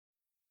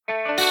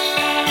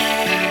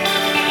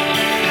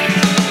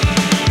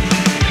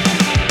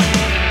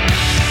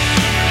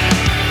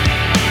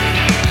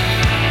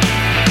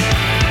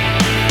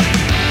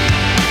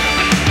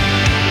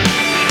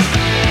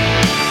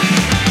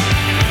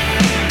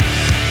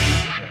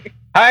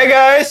Hi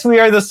guys, we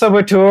are the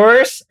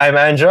Saboteurs. I'm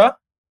Andra.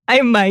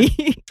 I'm Mai.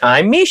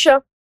 I'm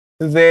Misha.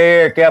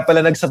 There, kaya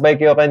pala nagsabay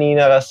kayo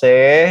kanina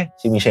kasi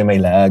si Misha may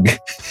lag.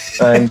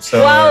 I'm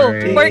Wow,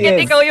 sorry. porket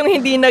Yes. ikaw yung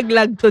hindi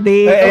naglag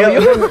today. Ay, Ikaw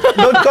yung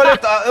don't call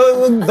it,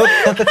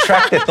 don't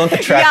attract it, don't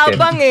attract it.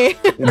 yabang eh.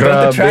 Don't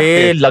attract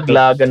Grabe, it.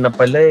 laglagan na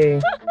pala eh.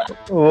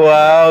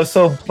 Wow,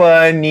 so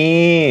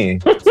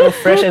funny. So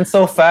fresh and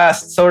so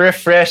fast. So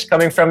refreshed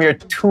coming from your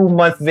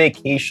 2-month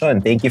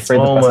vacation. Thank you for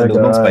the Oh my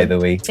pasalubongs, God. by the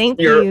way.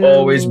 Thank You're you.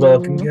 always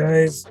welcome,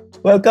 guys.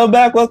 Welcome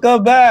back,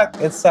 welcome back.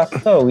 It's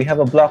Sakto. We have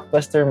a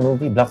blockbuster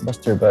movie.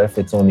 Blockbuster, but if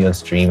it's only on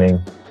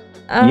streaming.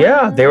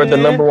 Yeah, they were the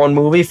number one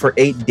movie for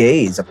 8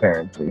 days,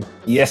 apparently.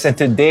 Yes, and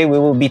today we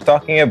will be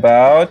talking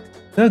about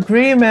The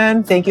Gray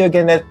Man. Thank you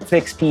again,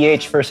 Netflix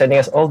PH, for sending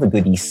us all the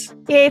goodies.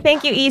 Yay,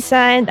 thank you, Isa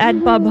and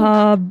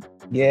AdPubHub.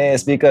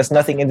 Yes, because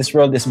nothing in this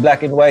world is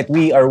black and white.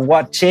 We are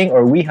watching,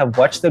 or we have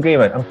watched The Gray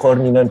Man. Ang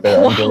corny nun,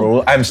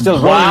 pero I'm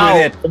still rolling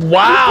with it.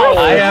 Wow!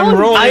 I am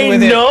rolling I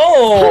with it.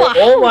 know!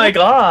 Oh my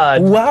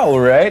God! Wow,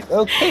 right?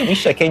 Okay,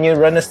 Misha, can you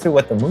run us through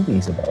what the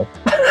movie is about?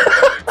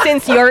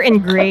 Since you're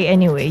in gray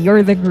anyway,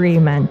 you're the gray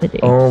man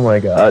today. Oh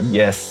my God.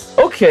 Yes.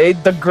 Okay,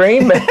 The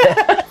Gray Man.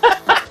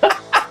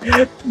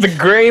 The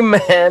Gray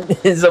Man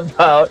is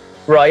about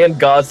Ryan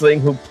Gosling,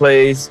 who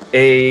plays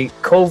a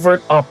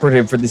covert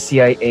operative for the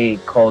CIA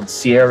called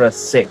Sierra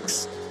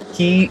 6.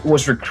 He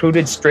was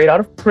recruited straight out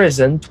of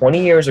prison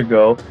 20 years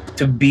ago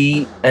to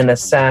be an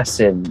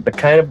assassin, the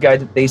kind of guy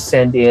that they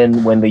send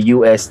in when the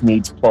US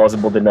needs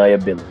plausible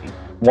deniability.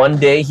 One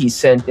day, he's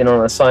sent in on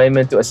an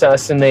assignment to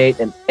assassinate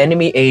an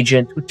enemy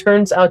agent who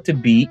turns out to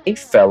be a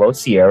fellow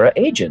Sierra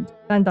agent.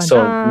 Dun, dun,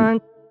 So-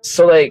 dun.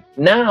 So, like,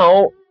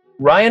 now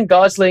Ryan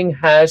Gosling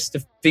has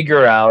to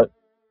figure out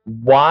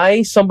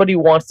why somebody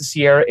wants the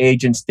Sierra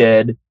agents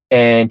dead,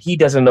 and he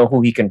doesn't know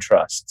who he can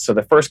trust. So,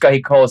 the first guy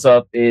he calls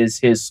up is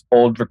his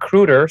old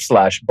recruiter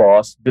 /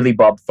 boss, Billy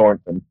Bob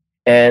Thornton.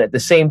 And at the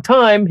same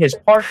time, his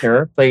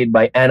partner, played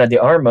by Ana de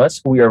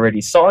Armas, who we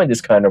already saw in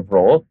this kind of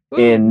role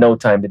in No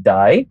Time to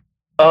Die,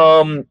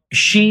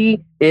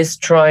 she is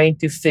trying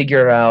to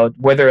figure out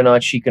whether or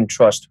not she can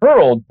trust her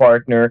old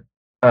partner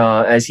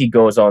as he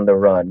goes on the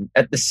run.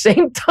 At the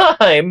same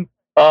time,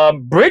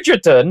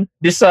 Bridgerton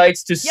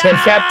decides to send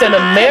Yes! Captain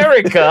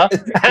America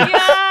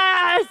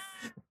Yes!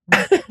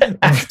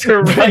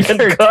 after Ryan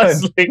Bridgerton.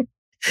 Gosling.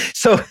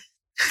 So,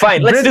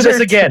 Fine, let's do this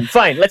Bridgerton. again.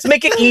 Fine, let's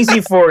make it easy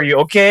for you,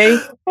 okay?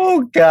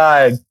 oh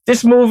God.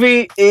 This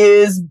movie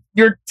is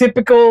your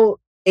typical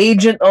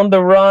agent on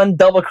the run,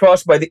 double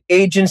crossed by the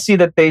agency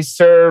that they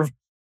serve.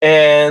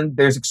 And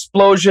there's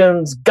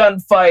explosions,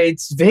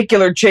 gunfights,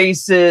 vehicular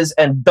chases,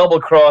 and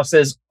double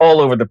crosses all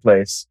over the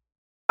place.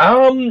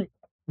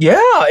 Yeah,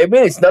 I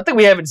mean it's nothing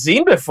we haven't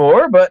seen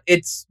before, but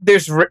it's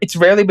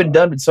rarely been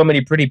done with so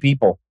many pretty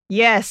people.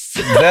 Yes.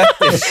 That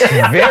is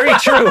very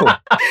true.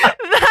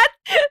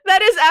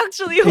 that is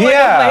actually one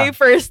Yeah. of my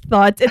first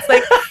thoughts. It's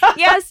like,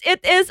 yes,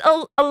 it is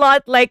a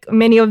lot like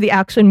many of the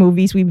action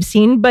movies we've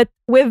seen, but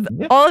with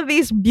Yep. all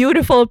these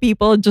beautiful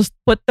people just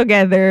put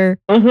together,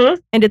 Mm-hmm.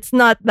 and it's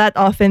not that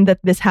often that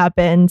this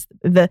happens.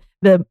 The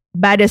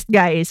baddest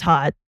guy is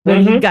hot. The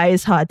Mhm. lead guy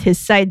is hot. His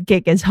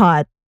sidekick is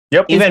hot.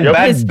 Yep. Even yep.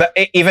 bad, His-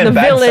 even the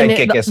bad villain,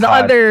 sidekick is the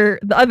hot. the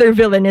other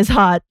villain is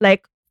hot.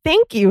 Like,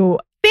 thank you,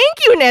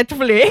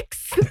 Netflix.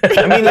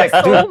 I mean, like,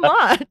 so dude,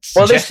 much.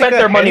 Well, they Jessica spent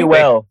their money Henwick.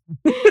 well.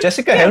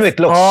 Jessica Henwick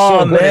looks Oh,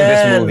 so good in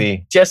this man.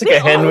 movie. Jessica They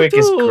all Henwick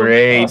is do. I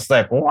great. was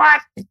like,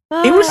 what?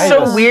 It was I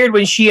so was- weird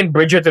when she and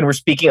Bridgerton were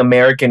speaking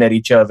American at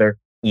each other.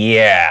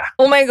 Yeah.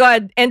 Oh my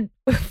god! And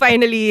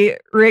finally,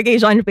 Reggae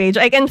John Page.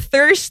 I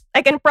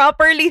can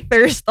properly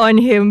thirst on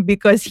him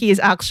because he is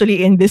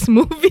actually in this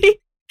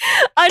movie.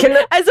 Can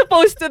I- As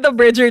opposed to the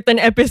Bridgerton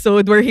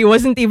episode where he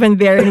wasn't even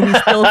there and we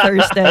still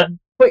thirsted.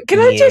 Wait, can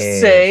I just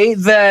Yes. say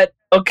that?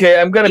 Okay,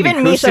 I'm gonna Even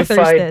be Misha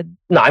crucified. thirsted.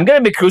 No, I'm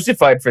gonna be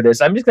crucified for this.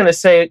 I'm just gonna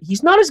say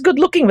he's not as good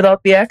looking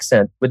without the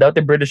accent, without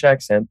the British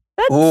accent.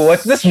 That's Ooh,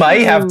 what does Mai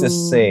have to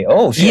true. say?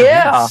 Oh, shit.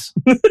 Yeah. yes.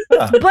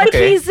 Ah, But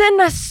okay. he's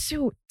in a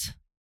suit.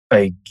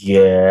 I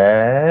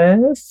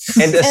guess.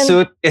 And the and-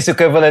 suit is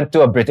equivalent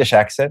to a British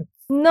accent.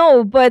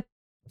 No, but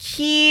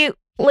he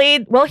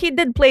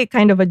did play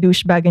kind of a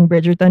douchebag in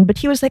Bridgerton, but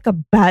he was like a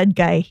bad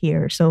guy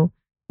here. So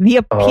the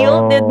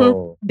appeal didn't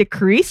Oh.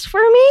 decrease for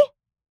me.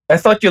 I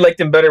thought you liked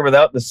him better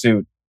without the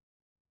suit.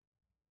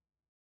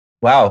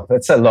 Wow,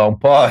 that's a long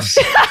pause.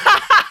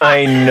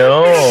 I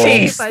know.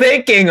 She's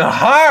thinking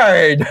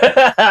hard.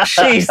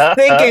 She's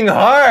thinking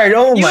hard.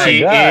 Oh You- my She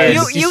god.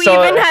 is. You You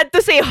saw- even had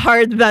to say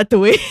hard that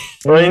way.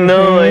 I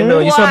know.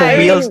 You saw Why?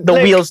 the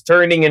Like- wheels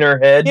turning in her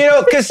head. You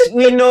know, because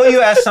we know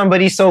you as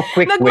somebody so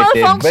quick-witted,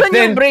 Nag-malfunction but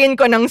then yung brain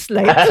ko ng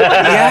slide.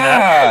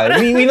 yeah,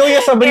 we know you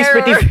as somebody's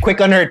Error. pretty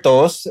quick on her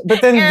toes, but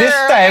then this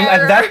time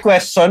at that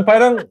question,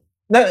 parang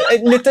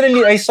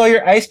literally I saw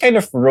your eyes kind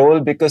of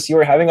roll because you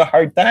were having a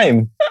hard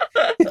time.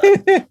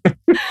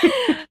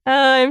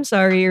 I'm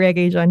sorry,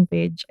 Reggae John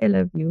Page. I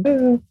love you.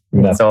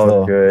 It's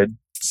all good.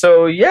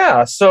 So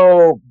yeah,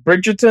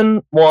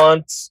 Bridgerton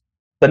wants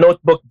the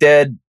Notebook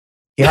dead.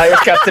 He hires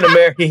Captain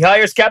America. He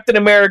hires Captain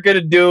America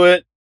to do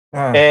it.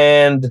 Ah.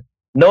 And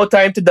No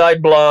Time to Die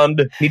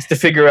blonde needs to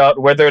figure out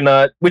whether or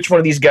not which one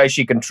of these guys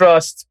she can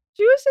trust.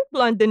 She wasn't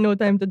blonde in No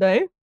Time to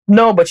Die.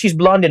 No, but she's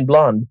blonde in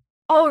Blonde.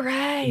 Oh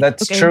right,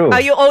 That's okay. true.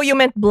 You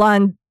meant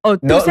blonde. Oh,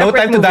 two No separate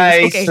Time to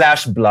movies. Die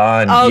Okay. /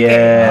 Blonde. Okay.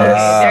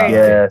 Yes, Okay.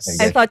 yes.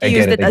 I thought you I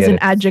used get it I as get an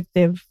it.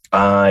 adjective.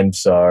 I'm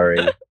sorry.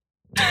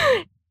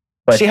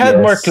 But She had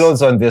yes. more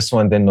clothes on this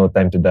one than No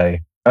Time to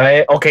Die.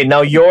 Okay,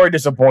 now you're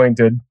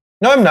disappointed.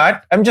 No, I'm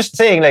not. I'm just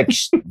saying, like,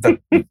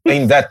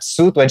 that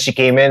suit when she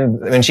came in,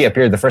 when she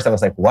appeared the first time, I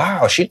was like,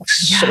 wow, she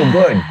looks so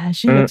good. Yeah,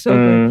 she looks so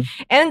good.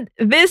 And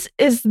this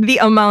is the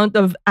amount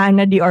of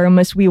Ana de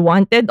Armas we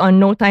wanted on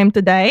No Time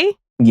to Die.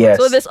 Yes,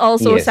 So this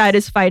also Yes.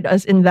 satisfied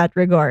us in that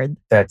regard.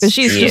 that's Because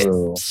she's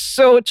true. just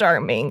so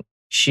charming.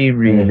 She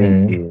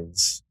really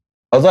is.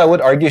 Although I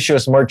would argue she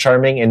was more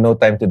charming in No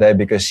Time to Die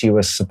because she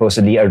was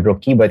supposedly a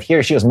rookie, but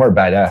here she was more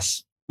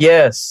badass.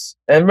 Yes,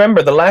 and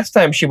remember the last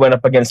time she went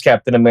up against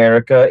Captain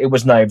America, it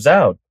was Knives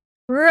Out.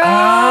 Right.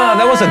 Ah,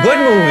 that was a good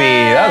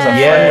movie. That was a fun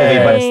movie,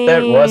 Yes, but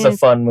that was a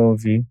fun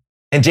movie.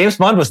 and James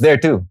Bond was there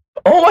too.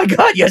 Oh my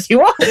God, yes, he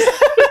was.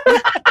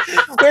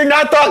 We're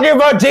not talking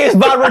about James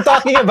Bond. We're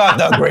talking about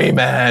the Gray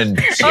Man.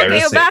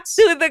 Okay, back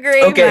to the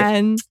Gray Okay.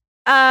 Man.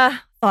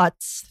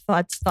 Thoughts.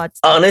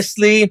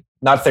 Honestly,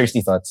 Not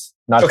thirsty thoughts.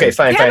 Not okay, thirsty.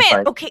 fine, Damn fine, it.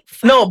 fine. Okay.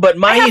 No, but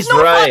I have Mai's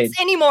no right.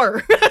 thoughts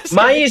anymore.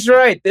 Mai's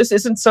right. This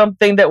isn't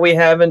something that we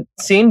haven't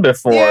seen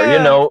before. Yeah. You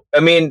know, I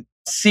mean,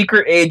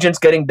 secret agents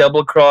getting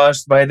double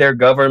crossed by their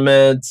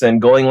governments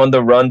and going on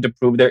the run to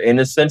prove their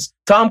innocence.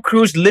 Tom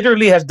Cruise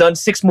literally has done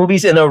 6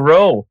 movies in a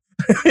row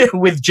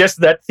with just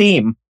that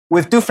theme.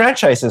 With 2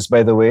 franchises,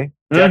 by the way.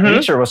 Jack Mhm.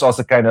 Reacher was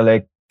also kind of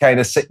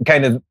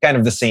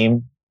the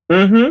same.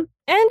 Mm-hmm.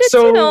 And it's,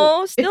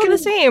 So, still it the can-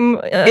 same.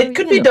 It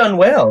could be done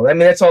well. I mean,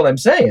 that's all I'm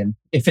saying.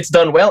 If it's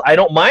done well, I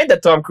don't mind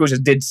that Tom Cruise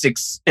did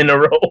 6 in a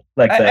row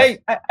like that.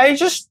 I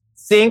just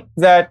think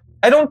that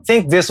I don't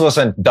think this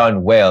wasn't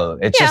done well.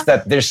 It's Yeah. just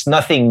that there's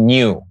nothing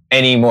new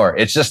anymore.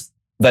 It's just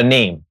the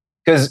name.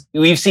 Because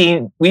we've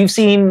seen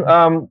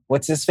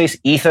what's his face?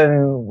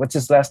 What's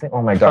his last name?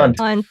 Oh my god.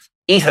 Hunt.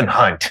 Ethan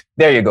Hunt.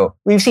 There you go.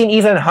 We've seen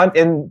Ethan Hunt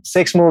in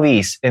 6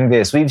 movies in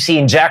this. We've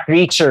seen Jack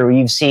Reacher.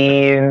 We've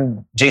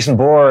seen Jason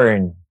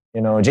Bourne. You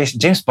know,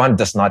 James Bond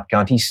does not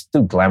count. He's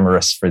too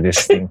glamorous for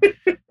this thing.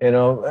 You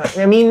know,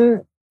 I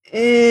mean,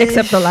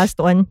 Except the last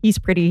one. He's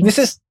pretty this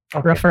is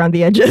rough around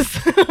the edges.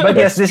 But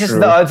yes, this is True.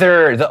 the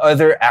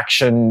other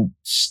action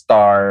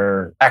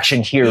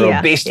hero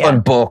Yeah, based yeah.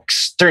 on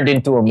books turned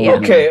into a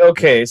movie. Yeah.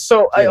 Okay.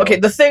 So,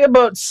 the thing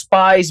about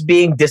spies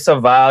being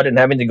disavowed and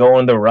having to go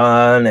on the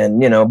run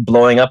and,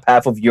 blowing up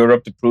half of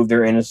Europe to prove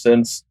their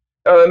innocence.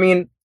 I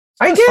mean,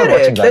 I It's fun get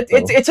watching it.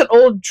 that, It's an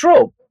old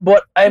trope.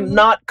 What I'm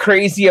not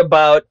crazy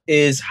about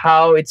is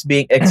how it's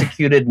being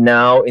executed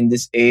now in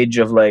this age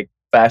of like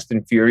Fast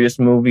and Furious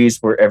movies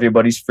where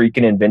everybody's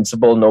freaking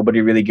invincible,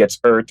 nobody really gets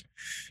hurt,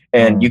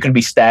 and you can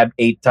be stabbed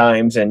 8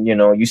 times and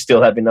you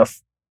still have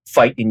enough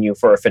fight in you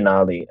for a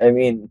finale. I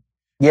mean,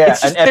 Yeah,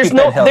 it's just, an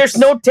EpiPen there's helps.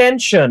 no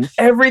tension.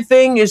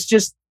 Everything is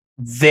just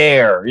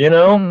there,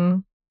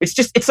 Mm.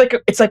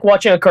 It's like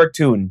watching a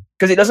cartoon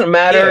because it doesn't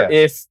matter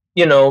Yeah. if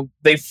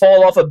they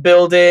fall off a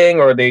building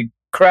or they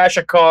crash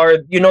a car.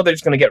 They're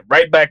just gonna get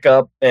right back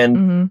up, and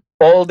Mhm.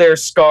 all their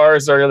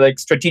scars are like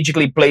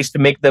strategically placed to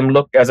make them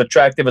look as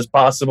attractive as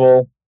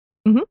possible.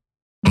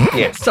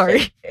 Yes.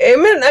 Sorry. I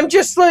mean, I'm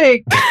just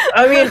like,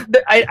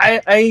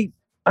 I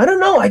don't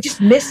know. I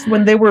just missed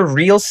when they were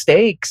real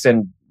stakes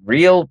and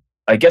real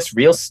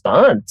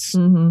stunts.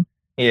 Mhm.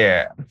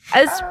 Yeah.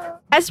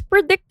 As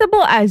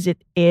predictable as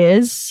it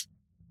is,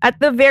 at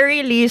the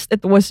very least,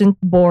 it wasn't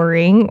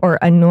boring or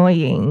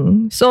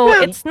annoying. So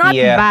Yeah. it's not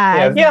Yeah.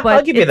 bad. Yeah, but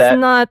I'll give you it's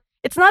that.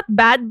 It's not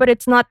bad, but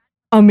it's not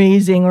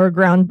amazing or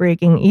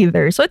groundbreaking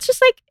either. So it's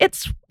just like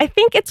I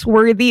think it's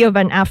worthy of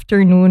an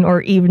afternoon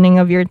or evening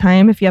of your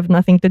time if you have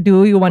nothing to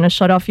do. You want to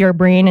shut off your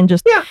brain and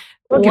just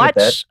I'll give it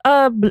that.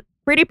 watch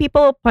pretty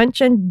people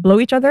punch and blow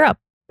each other up.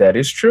 That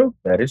is true.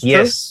 That is true.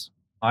 Yes.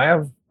 I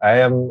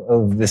am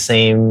of the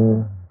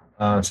same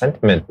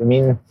sentiment. I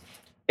mean,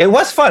 it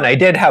was fun. I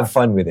did have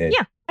fun with it.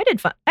 Yeah.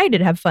 I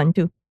did have fun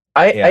too.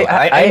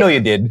 I know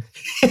you did.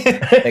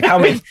 How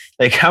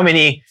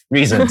many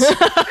reasons?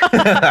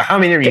 How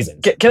many reasons?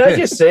 Can I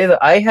just say that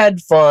I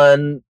had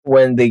fun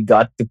when they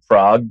got to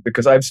Prague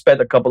because I've spent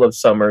a couple of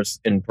summers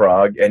in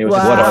Prague and it was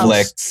Wow. just What a fun.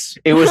 flex.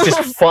 It was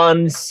just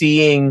fun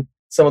seeing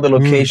some of the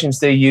locations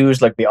they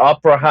used, like the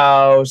Opera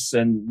House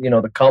and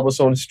the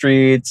cobblestone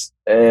streets,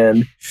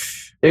 and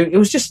it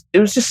was just.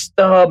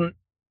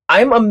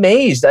 I'm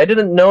amazed. I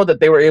didn't know that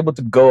they were able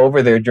to go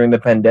over there during the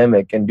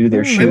pandemic and do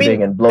their I mean,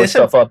 shooting and blow isn't-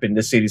 stuff up in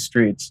the city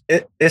streets.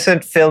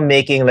 Isn't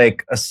filmmaking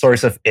like a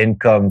source of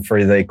income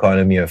for the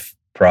economy of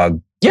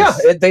Prague? Yeah,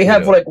 they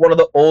have you know. like one of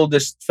the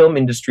oldest film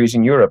industries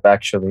in Europe,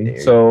 actually.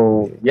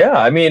 So yeah,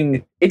 I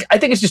mean, I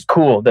think it's just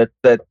cool that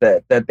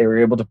they were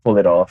able to pull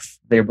it off.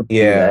 They were able to do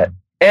Yeah. that.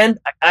 And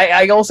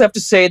I also have to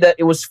say that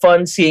it was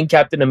fun seeing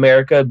Captain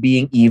America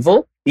being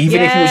evil,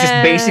 even if he was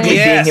just basically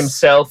Yes. being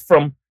himself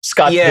from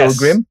Scott Yes.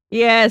 Pilgrim.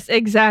 Yes,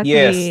 exactly.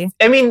 Yes.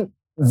 I mean,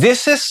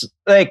 this is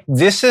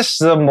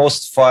the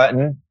most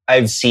fun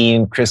I've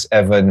seen Chris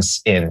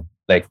Evans in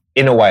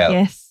a while.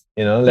 Yes.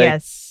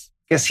 Yes.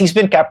 Because he's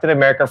been Captain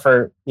America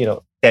for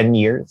 10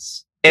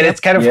 years, and Yep. it's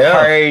kind of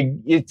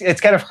hard.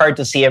 It's kind of hard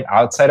to see him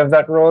outside of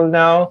that role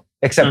now,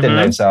 except in Mhm.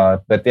 Knives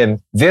Out. But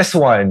in this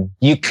one,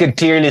 you could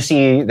clearly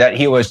see that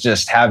he was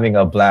just having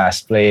a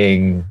blast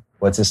playing.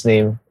 What's his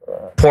name?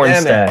 Porn Damn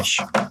it. stash.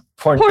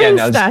 Porn Stash.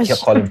 I'll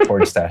just call him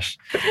Porn Stash.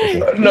 Okay.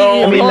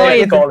 No, I mean,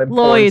 Lloyd. call him porn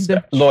Lloyd.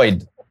 stash.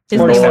 Lloyd. His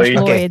Porn name stash.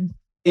 was Okay.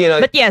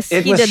 Lloyd. But yes,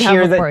 it he was did have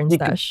here a that porn you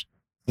could- stash.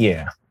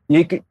 Yeah.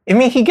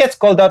 He gets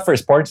called out for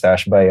his porn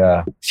stash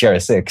by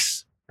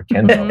CR6 or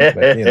Kendall.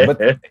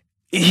 But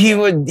he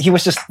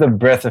was just the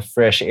breath of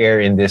fresh air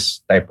in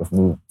this type of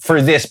movie.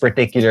 For this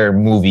particular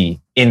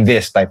movie, in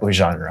this type of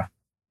genre.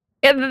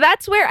 Yeah,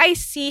 that's where I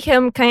see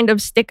him kind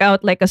of stick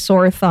out like a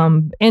sore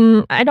thumb.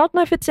 And I don't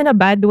know if it's in a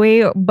bad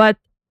way, but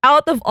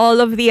out of all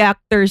of the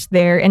actors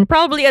there, and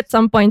probably at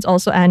some points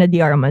also Ana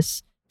de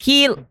Armas,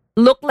 he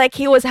looked like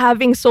he was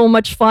having so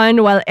much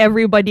fun while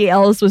everybody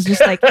else was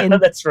just like in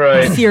That's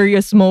right.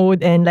 serious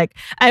mode and like,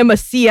 I'm a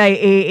CIA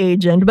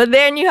agent. But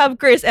then you have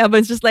Chris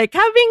Evans just like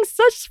having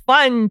such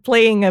fun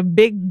playing a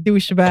big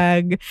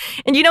douchebag.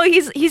 And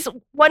he's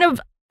one of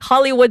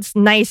Hollywood's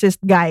nicest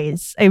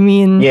guys. I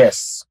mean,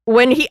 Yes.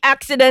 when he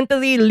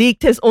accidentally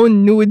leaked his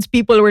own nudes,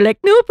 people were like,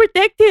 no,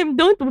 protect him,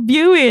 don't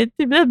view it,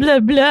 blah, blah,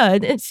 blah.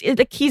 It's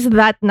like he's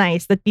that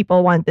nice that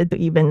people wanted to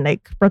even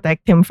like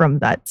protect him from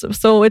that.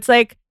 So it's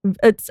like,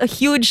 it's a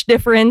huge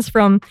difference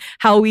from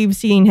how we've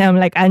seen him,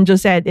 like Anjo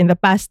said, in the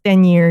past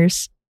 10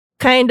 years.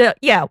 Kind of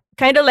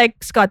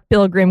like Scott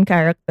Pilgrim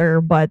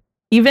character, but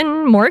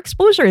even more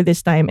exposure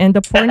this time and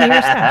the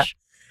pornier stash.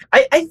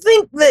 I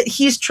think that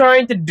he's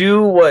trying to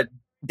do what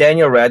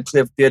Daniel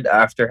Radcliffe did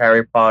after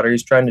Harry Potter.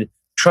 He's trying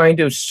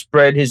to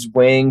spread his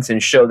wings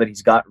and show that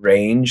he's got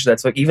range.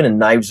 That's like even in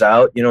Knives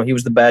Out, he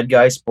was the bad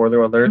guy.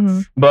 Spoiler alert.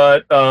 Mhm.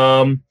 But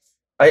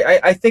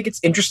I think it's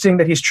interesting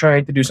that he's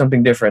trying to do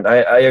something different.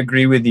 I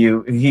agree with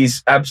you.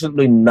 He's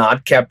absolutely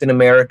not Captain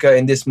America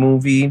in this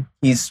movie.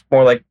 He's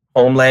more like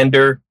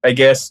Homelander, I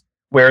guess,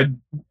 where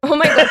Oh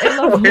my god, I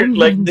love where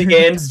like the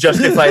Homelander. ends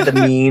justify the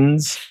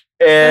means.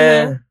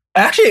 And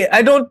Actually,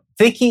 I don't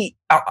think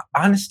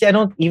honestly, I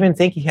don't even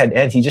think he had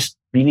ends. He just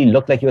really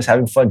looked like he was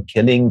having fun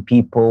killing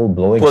people,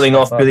 blowing pulling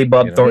stuff off Billy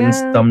Bob up, Thornton's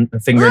Yeah.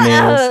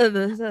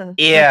 fingernails.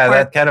 Yeah,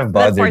 that kind of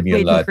bothered part me a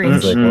made me lot. cringe.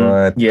 It's like, Mhm.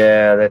 what?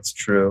 Yeah, that's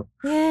true.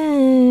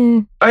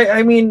 Yeah.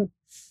 I mean,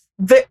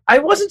 I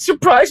wasn't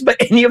surprised by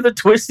any of the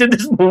twists in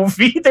this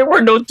movie. There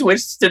were no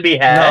twists to be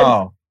had.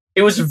 No.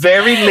 It was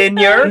very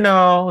linear.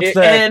 No. It's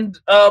And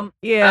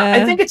Yeah.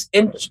 I think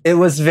it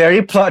was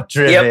very plot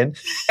driven.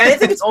 and I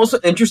think it's also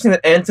interesting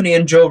that Anthony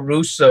and Joe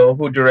Russo,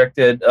 who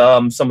directed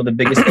some of the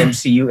biggest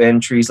MCU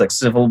entries like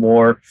Civil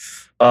War,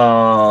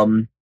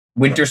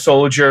 Winter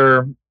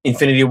Soldier,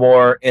 Infinity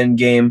War,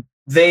 Endgame,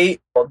 they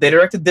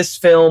directed this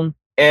film.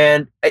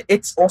 And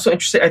it's also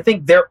interesting. I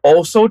think they're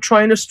also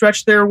trying to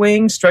stretch their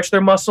wings, stretch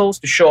their muscles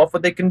to show off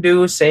what they can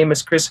do. Same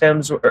as Chris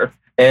Hemsworth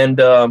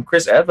and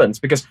Chris Evans,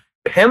 because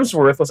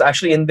Hemsworth was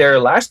actually in their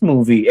last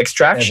movie,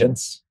 Extraction.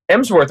 Evans.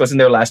 Hemsworth was in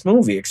their last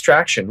movie,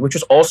 Extraction, which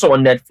was also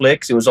on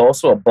Netflix. It was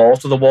also a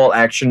balls-to-the-wall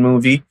action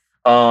movie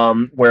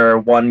where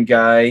one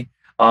guy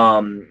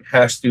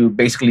has to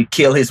basically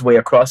kill his way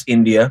across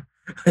India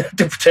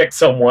to protect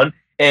someone.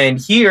 And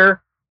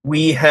here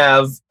we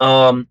have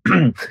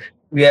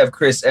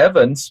Chris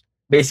Evans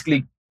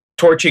basically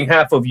torching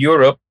half of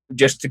Europe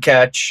just to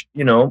catch,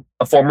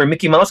 a former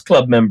Mickey Mouse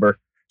Club member.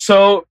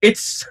 So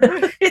it's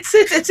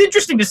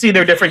interesting to see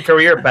their different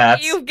career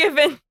paths. You've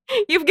given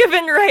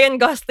Ryan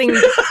Gosling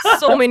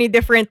so many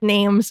different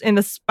names in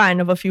the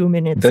span of a few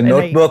minutes. The and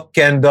Notebook,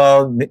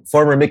 Kendall,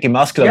 former Mickey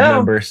Mouse Club Yeah.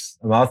 members.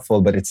 A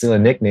mouthful, but it's still a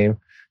nickname.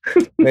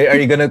 Wait, are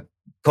you going to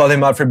call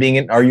him out for being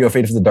in Are You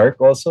Afraid of the Dark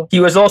also? He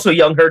was also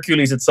young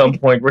Hercules at some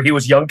point, where he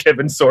was young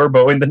Kevin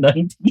Sorbo in the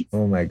 90s.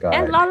 Oh my God.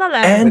 And La La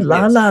Land. And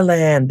La La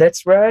Land,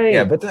 that's right.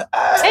 Yeah, but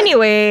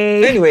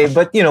Anyway,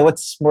 but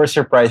what's more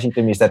surprising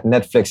to me is that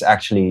Netflix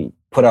actually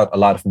put out a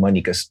lot of money,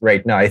 because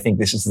right now I think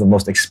this is the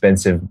most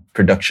expensive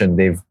production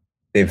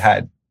they've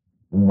had.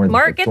 More than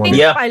marketing 20.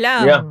 Yeah, pa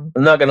lang. yeah.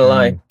 I'm not gonna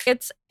lie.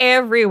 It's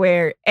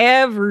everywhere.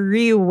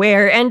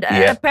 And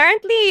Yeah.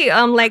 apparently,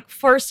 like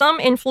for some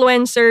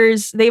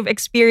influencers, they've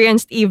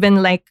experienced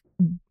even like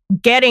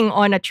getting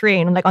on a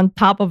train, like on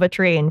top of a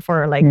train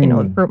for like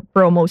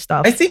promo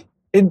stuff. I think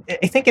in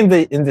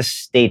the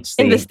States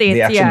In the States,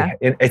 they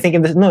actually, I think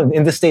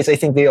in the States I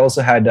think they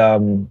also had a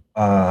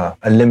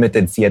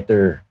limited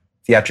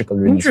theatrical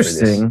release for this.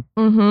 Interesting.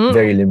 Mm-hmm.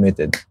 Very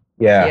limited.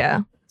 Yeah.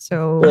 Yeah.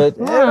 So But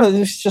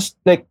it's just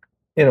like,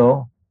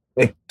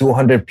 like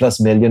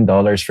 $200+ million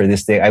for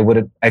this thing.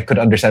 I could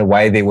understand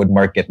why they would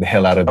market the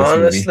hell out of this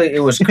movie. Honestly, it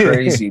was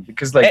crazy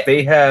because like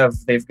they've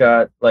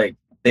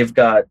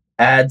got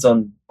ads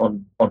on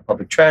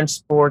public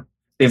transport.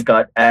 They've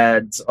got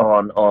ads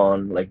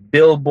on like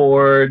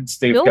billboards.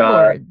 They've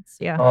billboards.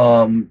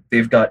 Yeah.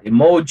 they've got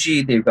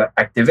emoji. They've got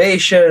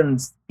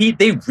activations.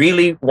 They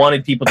really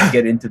wanted people to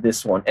get into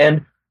this one.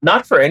 And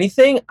not for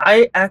anything,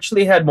 I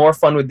actually had more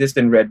fun with this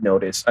than Red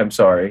Notice. I'm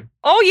sorry.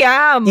 Oh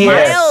yeah,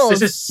 Yes. Miles.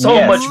 This is so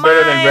Yes. much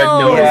better than Red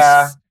Miles. Notice.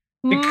 Yeah.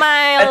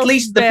 Miles At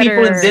least the better.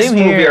 people in this Same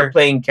movie here. are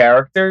playing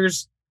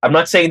characters. I'm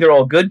not saying they're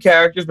all good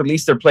characters, but at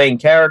least they're playing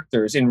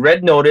characters. In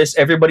Red Notice,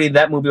 everybody in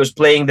that movie was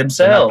playing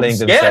themselves. playing Yes,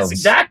 themselves.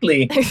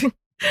 exactly.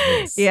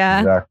 Yeah.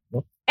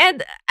 Exactly.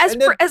 And as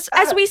And then-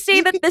 as we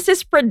say that this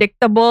is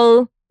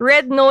predictable,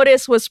 Red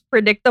Notice was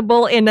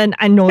predictable in an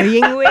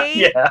annoying way.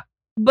 Yeah.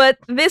 But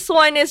this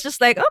one is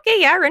just like,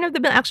 okay, yeah,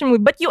 run-of-the-mill action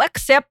movie. But you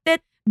accept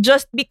it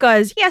just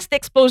because, yes, the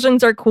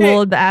explosions are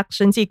cool. The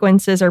action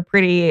sequences are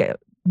pretty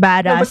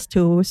badass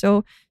too.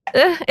 So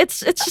it's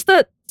just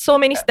so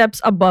many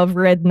steps above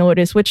Red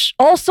Notice, which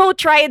also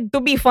tried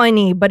to be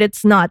funny, but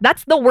it's not.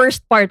 That's the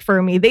worst part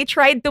for me. They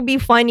tried to be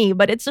funny,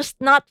 but it's just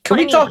not Can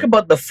funny. we talk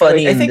about the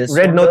funny I in think this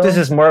Red one, Notice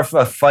though? is more of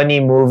a funny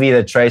movie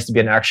that tries to be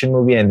an action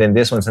movie, and then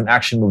this one's an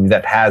action movie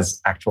that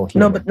has actual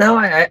humor. No, but now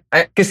I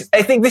Because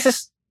I think this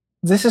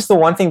is the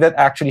one thing that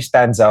actually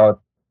stands out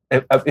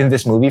in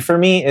this movie for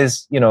me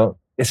is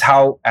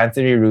how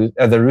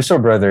the Russo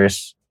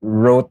brothers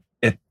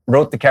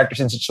wrote the characters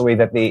in such a way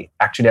that they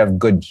actually have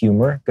good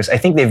humor. Because I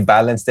think they've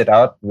balanced it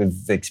out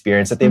with the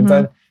experience that they've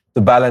done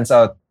to balance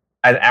out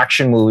an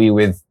action movie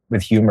with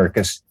humor.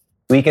 Because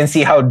we can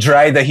see how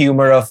dry the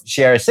humor of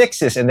Sierra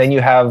 6 is, and then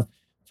you have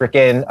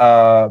freaking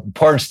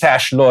Porn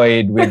Stash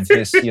Lloyd with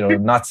his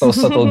not so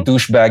subtle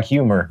douchebag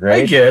humor, I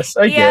right? guess.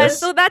 I Yeah, guess.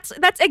 so that's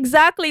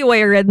exactly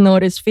why Red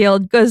Notice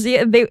failed, because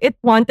it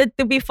wanted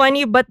to be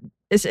funny, but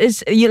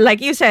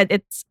like you said,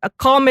 it's a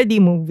comedy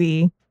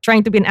movie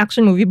trying to be an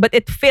action movie, but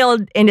it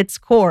failed in its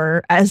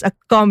core as a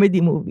comedy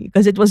movie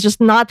because it was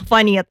just not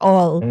funny at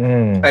all.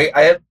 Mm.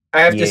 I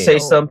have to Yeah. say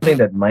something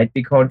that might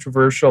be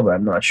controversial, but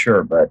I'm not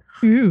sure. But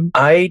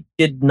I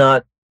did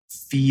not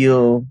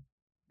feel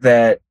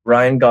that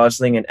Ryan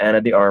Gosling and Ana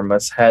de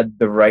Armas had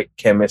the right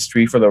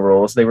chemistry for the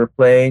roles they were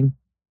playing,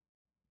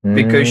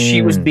 because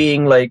she was Mm.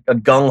 being like a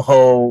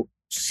gung-ho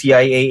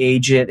CIA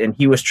agent and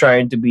he was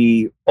trying to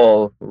be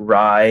all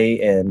wry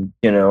and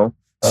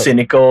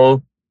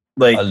cynical.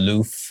 Like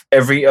aloof.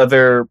 every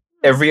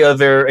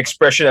other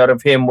expression out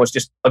of him was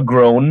just a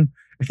groan.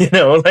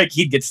 Like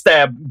he'd get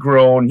stabbed,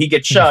 groan. He'd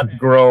get shot,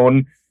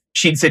 groan.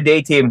 She'd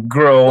sedate him,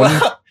 groan.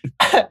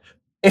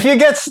 If you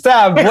get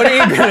stabbed, what are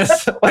you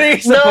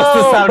supposed to No,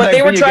 sound but like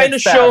they were when you trying get to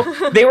stabbed?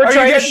 show they were Are you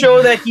trying to getting-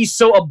 show that he's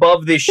so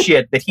above this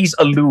shit that he's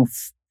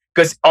aloof.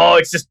 Because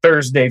it's just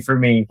Thursday for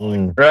me,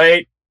 Mm.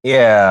 right?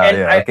 Yeah, And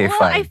yeah, okay, Well,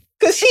 fine.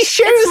 Because he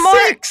shares It's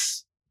more-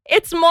 sex.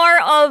 It's more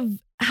of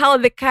how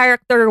the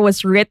character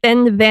was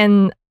written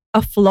than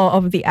a flaw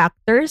of the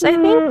actors, I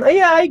think.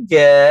 Yeah, I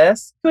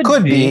guess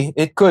Could be.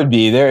 It could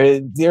be.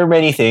 There are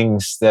many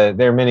things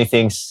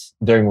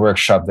during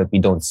workshop that we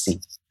don't see.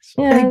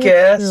 Yeah, I that's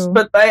guess, true.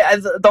 but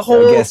the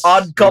whole guess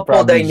odd they couple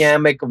probably-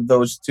 dynamic of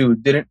those two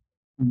didn't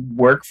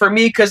work for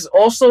me. Because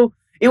also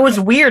it was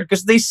weird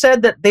because they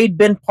said that they'd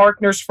been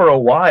partners for a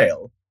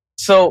while.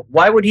 So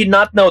why would he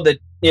not know that?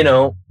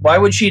 Why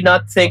would she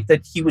not think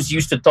that he was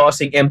used to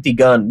tossing empty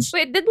guns?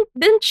 Wait,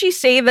 didn't she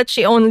say that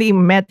she only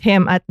met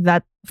him at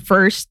that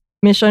first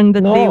mission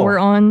that they No. were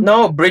on?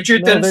 No, No,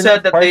 Bridgerton they're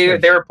said not that they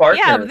partners. were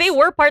partners. Yeah, they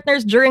were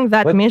partners during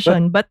that But-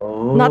 mission, but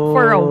not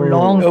for a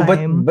long No,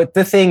 time. but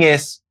the thing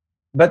is,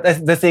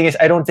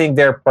 I don't think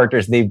they're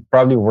partners. They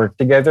probably work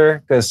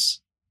together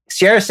because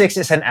Sierra 6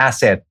 is an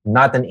asset,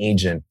 not an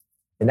agent.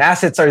 And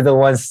assets are the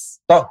ones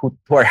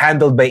who are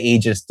handled by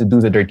agents to do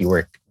the dirty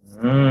work.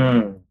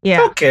 Mm.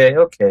 Yeah. Okay.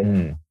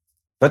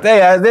 But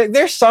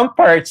there's some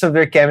parts of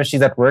their chemistry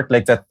that work,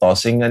 like that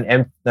tossing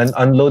an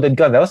unloaded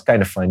gun. That was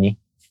kind of funny.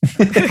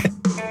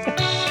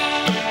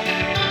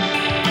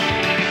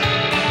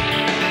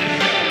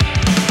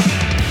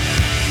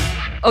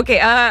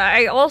 Okay,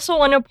 I also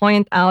want to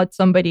point out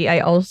somebody I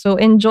also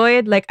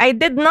enjoyed. Like, I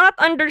did not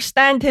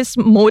understand his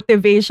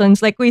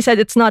motivations. Like we said,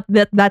 it's not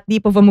that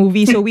deep of a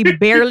movie, so we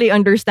barely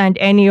understand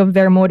any of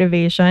their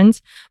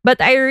motivations.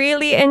 But I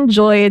really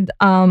enjoyed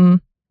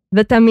the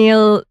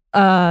Tamil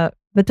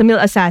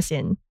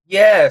assassin.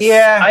 Yes.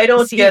 Yeah. I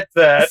don't See- get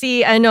that.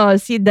 Si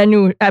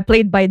Danu,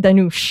 played by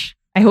Danush.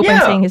 I hope I'm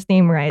Yeah. saying his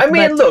name right. I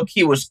mean, but- look,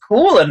 he was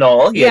cool and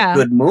all. He Yeah. had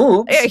good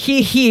moves.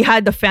 he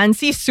had a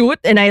fancy suit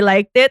and I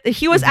liked it.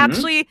 He was Mhm.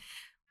 actually,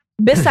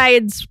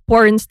 besides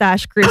porn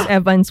stash Chris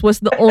Evans, was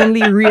the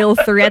only real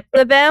threat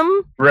to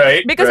them.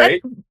 Right. Because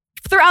right.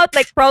 throughout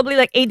probably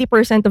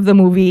 80% of the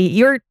movie,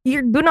 you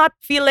do not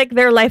feel like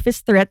their life is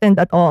threatened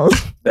at all.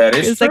 That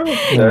is it's true.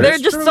 like, That They're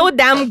is just true. so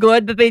damn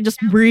good that they just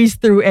breeze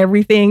through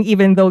everything,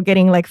 even though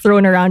getting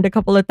thrown around a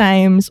couple of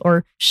times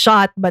or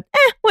shot, but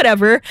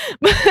whatever.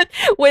 But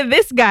with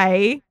this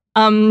guy,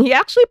 he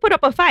actually put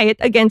up a fight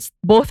against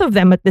both of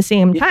them at the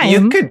same time.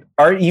 You could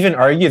even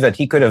argue that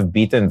he could have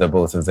beaten the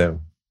both of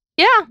them.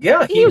 Yeah,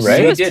 Yeah, he was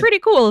really right? did. pretty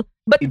cool.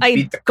 But He I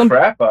beat the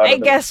crap out of I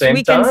them guess at the same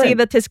we can time. say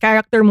that his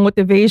character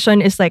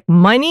motivation is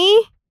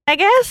money, I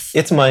guess.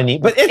 It's money,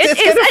 but it's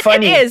kind of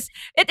funny.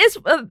 It is.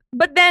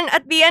 But then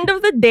at the end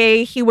of the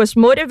day, he was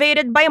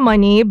motivated by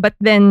money. But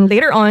then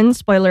later on,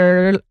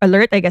 spoiler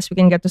alert. I guess we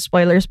can get to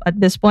spoilers at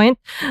this point.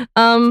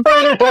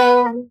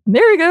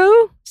 There we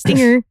go,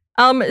 stinger.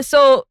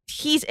 So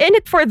he's in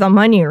it for the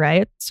money,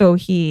 right? So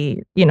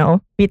he,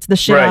 beats the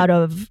shit Right. out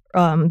of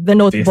the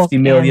Notebook.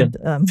 $50 million.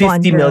 And,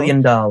 Bond $50 girl.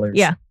 million.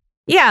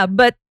 Yeah,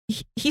 but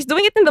he's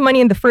doing it in the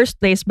money in the first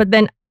place. But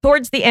then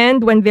towards the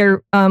end,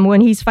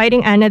 when he's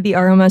fighting Ana de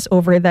Armas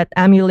over that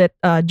amulet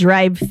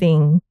drive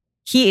thing,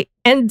 he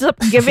ends up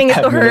giving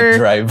it to her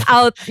Drive.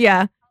 out.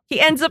 Yeah,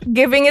 he ends up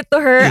giving it to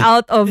her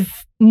out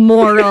of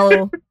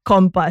moral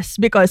compass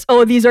because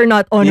these are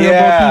not honorable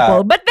Yeah.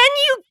 people. But then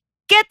you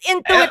get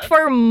into it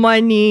for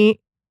money.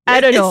 I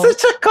don't know.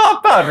 It's such a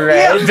cop out, right?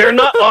 Yeah, they're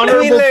not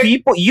honorable like-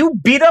 people. You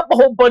beat up a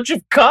whole bunch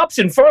of cops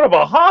in front of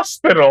a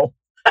hospital.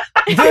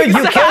 Dude,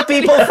 you kill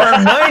people for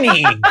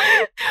money.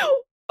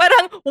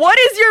 Parang, what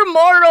is your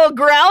moral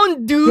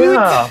ground, dude?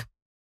 Yeah.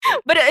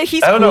 But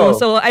he's I don't cool, know.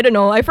 so I don't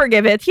know. I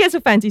forgive it. He has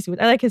a fancy suit.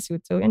 I like his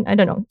suit, so I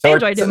don't know. I So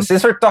enjoyed him.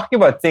 since we're talking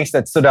about things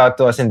that stood out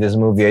to us in this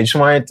movie, I just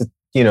wanted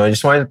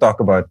to talk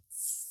about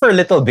for a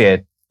little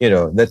bit,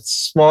 that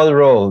small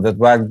role that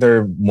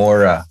Wagner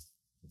Moura,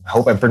 I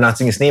hope I'm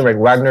pronouncing his name right,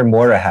 Wagner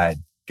Moura had,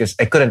 because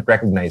I couldn't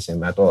recognize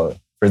him at all.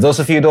 For those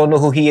of you who don't know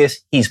who he is,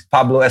 he's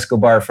Pablo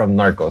Escobar from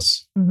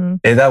Narcos. Mhm.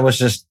 And that was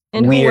just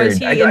And weird. who was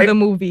he in the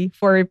movie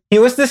for? He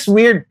was this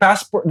weird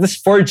passport, this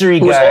forgery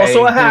Who's guy.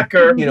 also a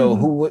hacker.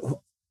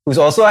 Who's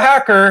also a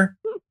hacker,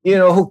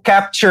 who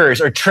captures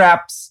or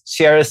traps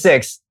Sierra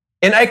 6.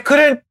 And I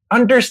couldn't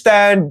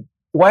understand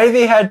why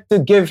they had to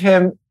give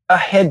him a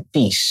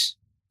headpiece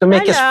to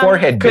make his Wala.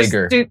 forehead 'Cause,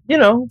 bigger. dude,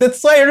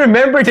 That's why I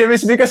remembered him,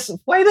 is because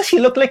why does he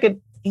look like an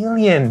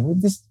alien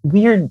with this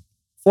weird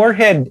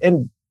forehead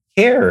and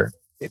hair?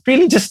 It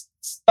really just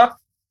stuck,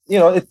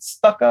 it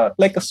stuck out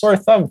like a sore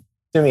thumb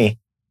to me.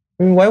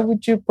 I mean, why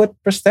would you put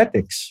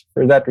prosthetics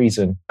for that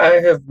reason? I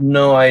have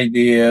no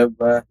idea,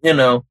 but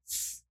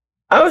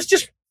I was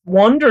just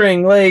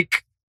wondering,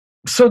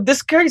 so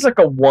this guy's like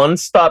a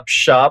one-stop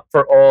shop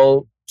for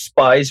all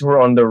spies who are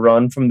on the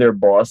run from their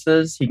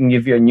bosses. He can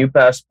give you a new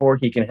passport.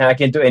 He can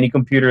hack into any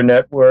computer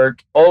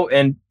network. Oh,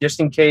 and just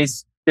in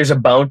case there's a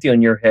bounty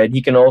on your head,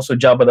 he can also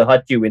Jabba the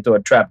Hutt you into a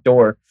trap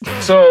door.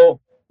 So,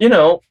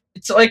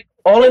 it's like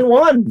all in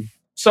one.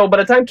 So by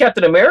the time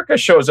Captain America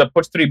shows up,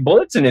 puts 3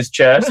 bullets in his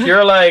chest,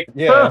 you're like,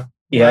 huh,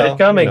 he had it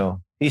coming.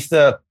 He's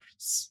the,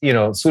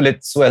 sulit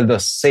sueldo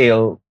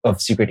sale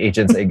of secret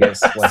agents, I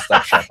guess.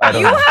 One-stop shop. I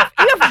don't know.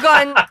 You have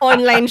gone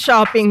online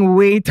shopping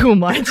way too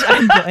much,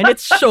 Anjo, and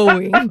it's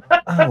showing.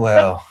 Oh,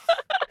 well.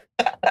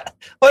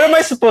 What am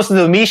I supposed to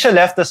do? Misha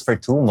left us for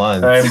 2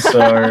 months. I'm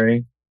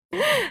sorry.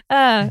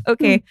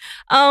 Okay.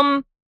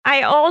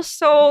 I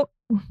also.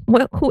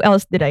 Well, who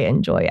else did I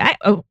enjoy?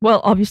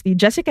 Obviously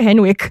Jessica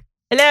Henwick.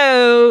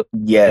 Hello.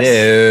 Yes.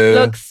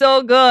 Hello. Looks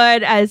so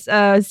good as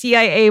a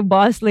CIA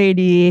boss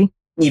lady.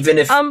 Even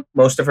if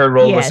most of her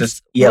role was yes.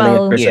 just yelling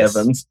Well, at Chris yes.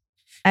 Evans.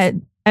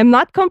 I'm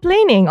not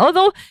complaining.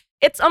 Although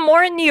it's a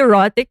more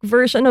neurotic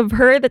version of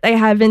her that I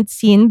haven't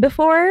seen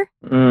before.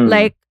 Mm.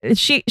 Like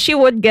she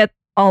would get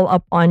all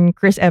up on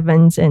Chris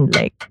Evans and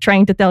like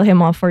trying to tell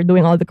him off for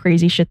doing all the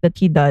crazy shit that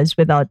he does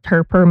without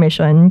her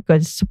permission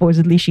because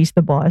supposedly she's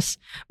the boss.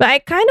 But I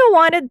kind of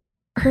wanted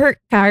her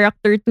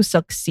character to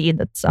succeed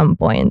at some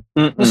point.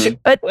 Mm-mm.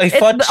 But I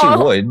thought she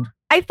would.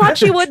 I thought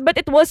she would, but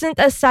it wasn't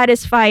as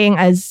satisfying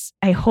as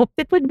I hoped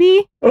it would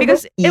be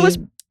because it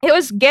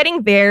was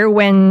getting there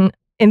when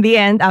in the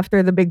end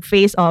after the big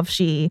face off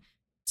she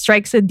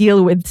strikes a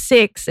deal with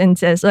Six and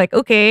says like,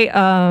 okay,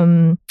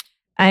 I'm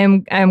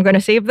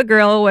gonna save the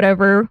girl,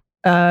 whatever.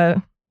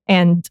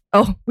 And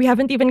we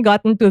haven't even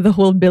gotten to the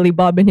whole Billy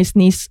Bob and his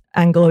niece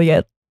angle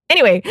yet.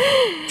 Anyway,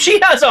 She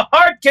has a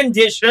heart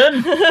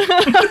condition.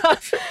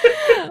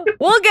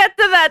 we'll get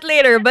to that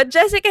later. But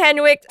Jessica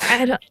Henwick,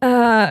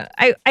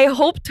 I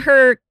hoped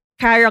her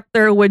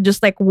character would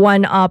just like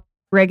one up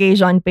Reggae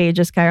Jean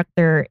Page's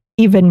character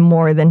even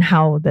more than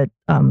how that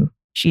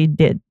she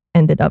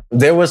ended up.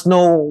 There was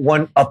no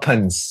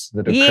one-uppance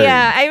that occurred.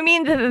 Yeah, I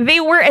mean, they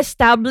were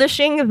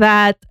establishing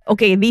that,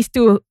 okay, these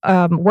two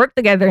work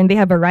together and they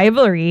have a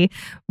rivalry,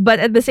 but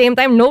at the same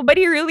time,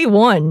 nobody really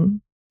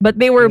won. But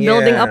they were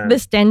building Yeah. up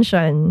this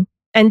tension.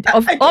 And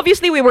I-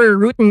 obviously, we were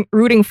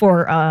rooting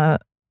for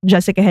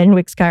Jessica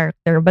Henwick's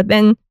character, but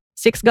then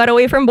Six got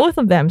away from both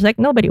of them. It's like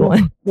nobody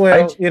won.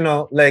 Well,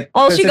 like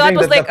All she got considering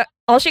was that like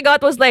all she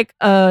got was like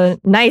a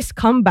nice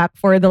comeback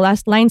for the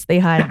last lines they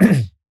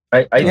had.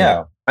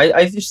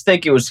 I just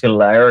think it was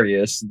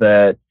hilarious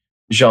that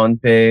Jean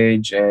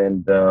Page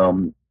and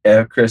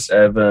Chris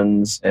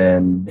Evans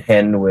and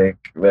Henwick,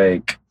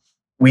 like,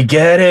 we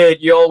get it.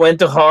 You all went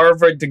to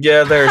Harvard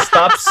together.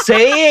 Stop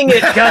saying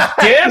it. God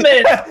damn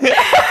it.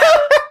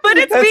 But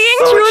it's That's being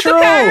so true true. to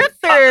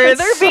character.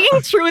 That's They're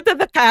being true to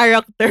the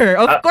character.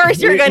 Of course,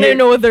 you're gonna you-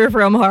 know they're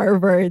from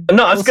Harvard.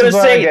 No, I was going to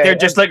say, Sabagay. they're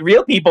just like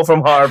real people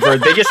from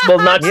Harvard. They just will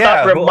not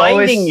Yeah, stop who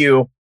reminding always-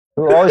 you.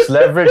 who always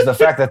leverage the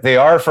fact that they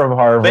are from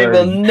Harvard. They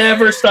will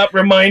never stop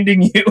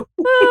reminding you.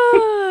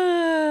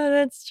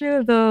 that's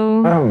true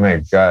though. Oh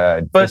my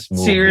god! But this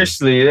movie.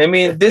 seriously, I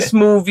mean, this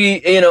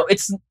movie,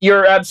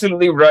 you're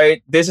absolutely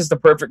right. This is the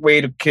perfect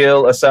way to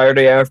kill a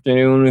Saturday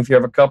afternoon if you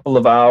have a couple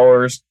of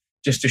hours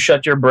just to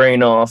shut your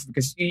brain off,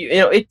 because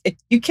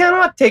you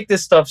cannot take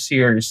this stuff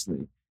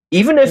seriously.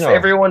 Even if No.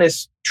 everyone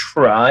is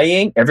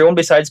trying, everyone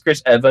besides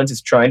Chris Evans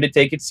is trying to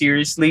take it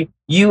seriously,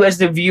 you as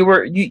the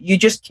viewer, you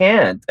just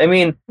can't. I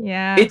mean,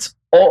 Yeah. it's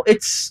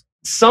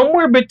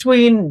somewhere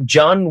between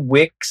John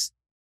Wick's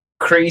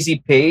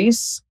crazy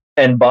pace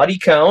and body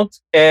count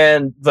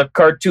and the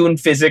cartoon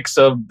physics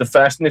of the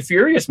Fast and the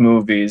Furious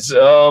movies.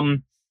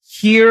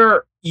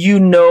 Here, you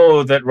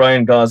know that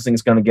Ryan Gosling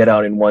is going to get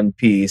out in one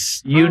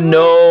piece. You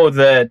know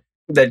that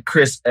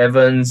Chris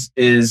Evans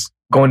is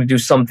going to do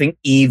something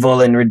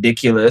evil and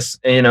ridiculous.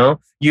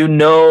 You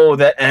know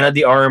that Ana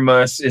de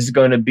Armas is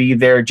going to be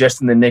there just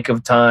in the nick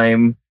of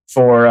time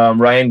for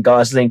Ryan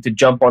Gosling to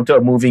jump onto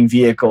a moving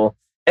vehicle.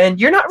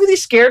 And you're not really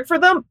scared for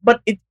them, but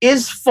it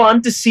is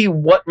fun to see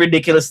what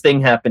ridiculous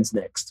thing happens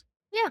next.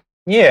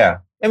 Yeah,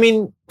 I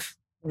mean,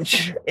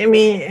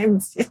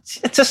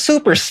 it's a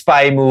super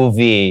spy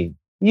movie.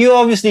 You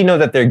obviously know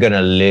that they're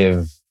gonna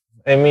live.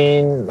 I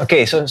mean,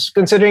 okay, so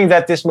considering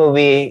that this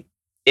movie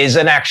is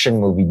an action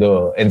movie,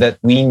 though, and that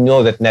we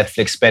know that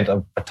Netflix spent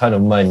a ton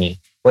of money,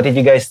 what did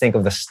you guys think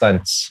of the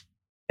stunts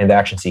and the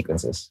action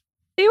sequences?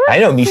 They were I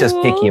know Misha's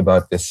cool. picky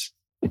about this.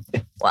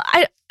 Well,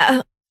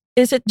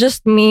 is it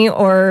just me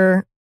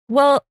or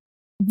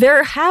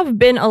there have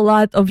been a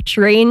lot of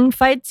train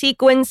fight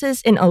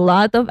sequences in a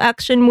lot of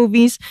action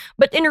movies,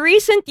 but in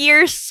recent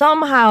years,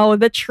 somehow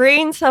the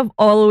trains have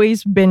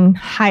always been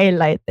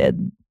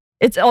highlighted.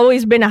 It's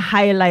always been a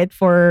highlight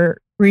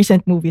for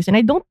recent movies, and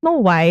I don't know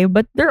why,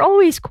 but they're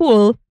always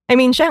cool. I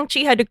mean, Shang-Chi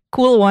had a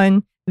cool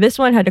one. This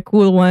one had a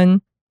cool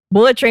one.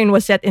 Bullet Train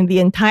was set in the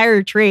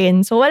entire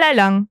train, so wala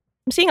lang.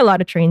 I'm seeing a lot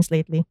of trains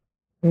lately.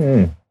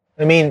 I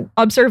mean,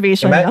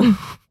 Observation lang.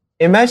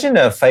 imagine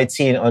a fight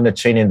scene on a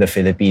train in the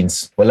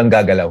Philippines. Walang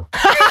gagalaw.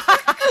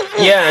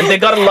 Yeah, and they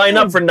got to line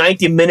up for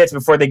 90 minutes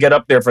before they get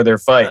up there for their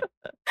fight.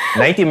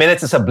 90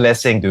 minutes is a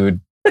blessing, dude.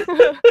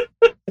 Good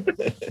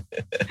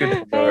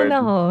Ay, Lord.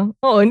 nako.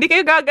 Oo, hindi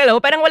kayo gagalaw.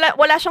 Parang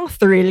wala siyang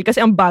thrill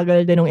kasi ang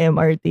bagal din ng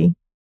MRT.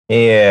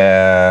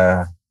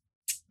 Yeah.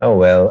 Oh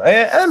well.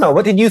 I don't know.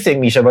 What did you think,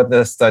 Misha, about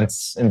the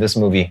stunts in this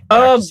movie?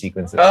 Action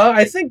sequences.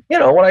 I think,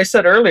 what I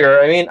said earlier.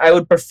 I mean, I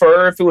would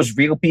prefer if it was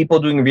real people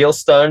doing real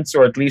stunts,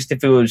 or at least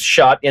if it was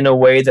shot in a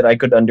way that I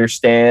could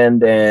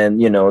understand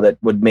and, that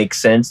would make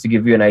sense to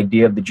give you an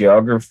idea of the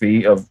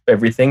geography of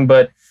everything.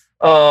 But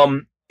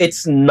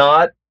it's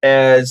not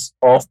as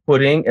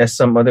off-putting as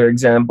some other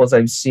examples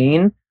I've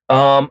seen.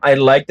 I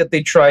like that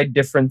they tried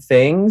different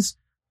things.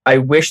 I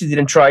wish they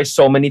didn't try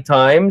so many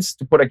times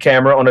to put a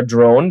camera on a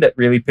drone. That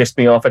really pissed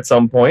me off at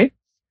some point.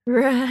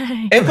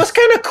 Right. It was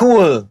kind of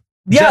cool.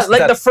 Yeah, Just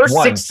like that the first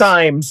once. 6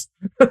 times.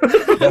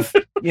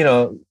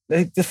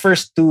 Like the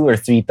first 2 or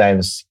 3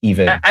 times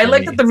even. I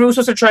like that the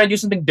Russos are trying to do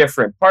something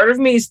different. Part of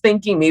me is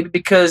thinking maybe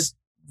because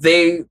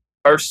they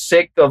are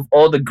sick of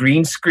all the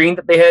green screen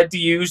that they had to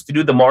use to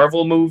do the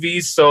Marvel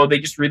movies, so they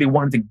just really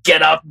wanted to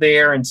get out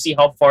there and see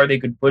how far they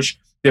could push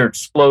their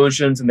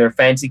explosions and their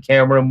fancy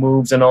camera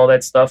moves and all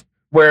that stuff,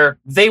 where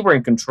they were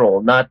in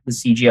control, not the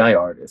CGI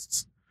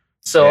artists.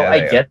 So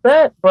I get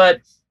that,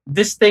 but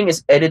this thing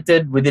is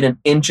edited within an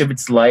inch of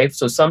its life,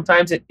 so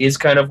sometimes it is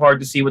kind of hard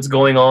to see what's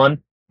going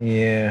on.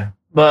 Yeah. I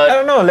But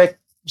don't know. Like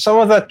some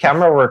of the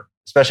camera work,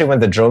 especially when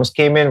the drones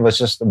came in, was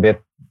just a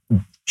bit,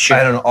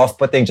 I don't know,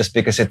 off-putting just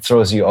because it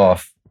throws you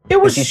off.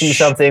 it was You see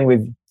something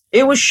with,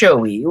 it was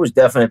showy. It was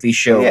definitely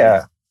showy.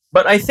 yeah.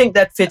 But I think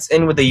that fits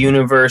in with the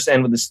universe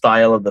and with the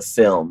style of the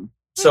film.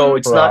 So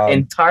it's not Right.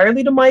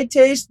 entirely to my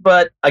taste,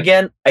 but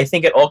again, I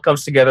think it all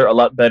comes together a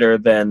lot better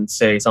than,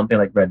 say, something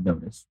like Red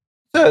Notice.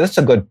 So that's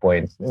a good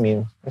point. I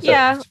mean, it's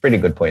a pretty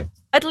good point.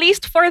 At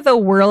least for the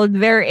world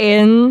they're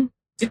in,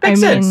 It makes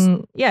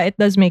sense. yeah, it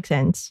does make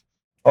sense.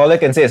 All I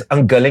can say is,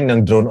 ang galing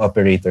ng drone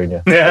operator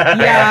niya.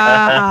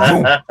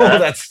 Yeah. Oh,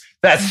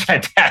 that's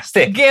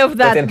fantastic. Give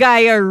that then-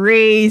 guy a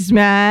raise, I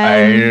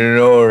man.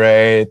 know,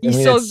 right?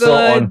 He's so it's so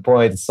on good.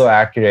 point, it's so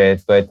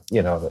accurate, but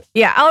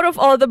Yeah, out of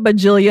all the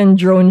bajillion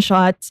drone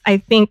shots, I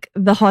think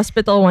the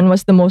hospital one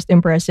was the most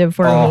impressive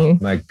for oh me.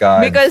 my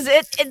god. Because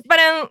it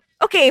parang,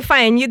 okay,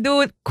 fine, you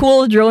do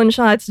cool drone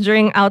shots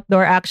during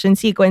outdoor action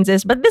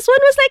sequences, but this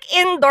one was like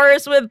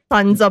indoors with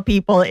tons of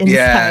people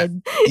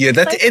inside. Yeah,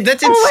 that's Like,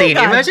 that's oh my insane.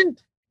 God.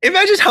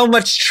 Imagine how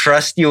much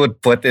trust you would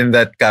put in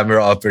that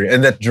camera operator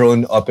and that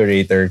drone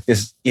operator,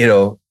 because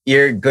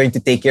you're going to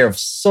take care of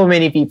so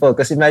many people.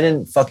 Because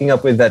imagine fucking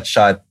up with that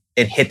shot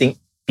and hitting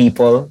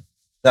people,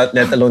 not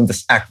let alone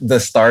the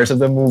stars of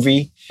the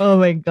movie. Oh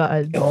my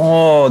God.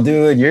 Oh,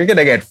 dude, you're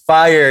gonna get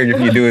fired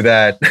if you do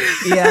that.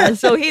 Yeah,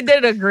 so he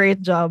did a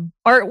great job.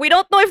 Or we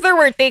don't know if there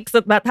were takes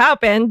that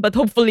happened, but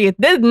hopefully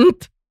it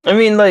didn't. I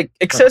mean, like,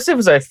 excessive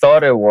as I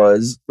thought it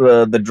was,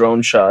 the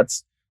drone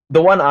shots,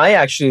 the one I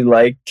actually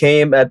liked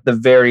came at the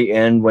very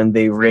end when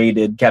they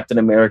raided Captain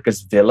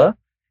America's villa.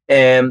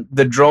 and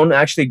the drone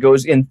actually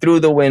goes in through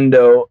the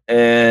window,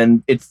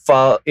 and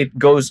it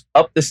goes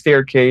up the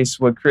staircase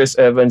where Chris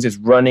Evans is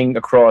running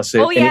across it,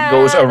 Oh, and it yeah,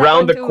 goes that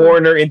around the one too.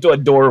 corner into a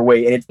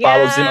doorway, and it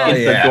follows him Yeah.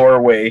 into Oh, the yeah.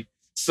 doorway.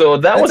 So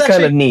that That's was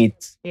kind of actually- neat.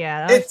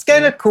 Yeah. It's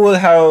kind of cool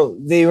how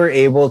they were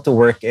able to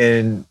work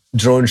in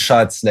drone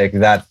shots like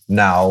that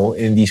now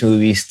in these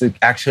movies to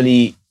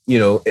actually,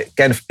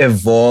 kind of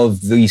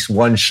evolve these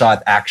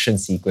one-shot action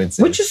sequences.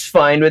 Which is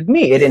fine with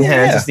me. It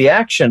enhances the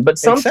action. But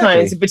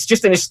sometimes Exactly. if it's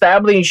just an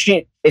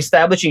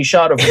establishing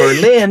shot of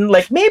Berlin,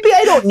 like maybe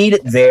I don't need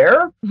it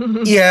there.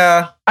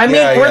 yeah. I mean,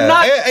 Yeah, we're yeah.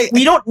 not. I-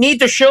 We don't need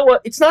to show.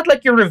 It's not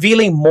like you're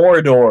revealing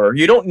Mordor.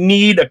 You don't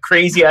need a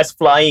crazy ass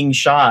flying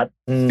shot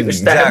to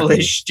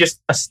establish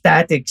just a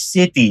static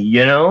city.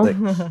 You know. Like-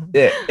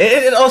 Yeah.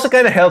 It also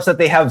kind of helps that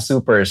they have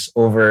supers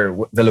over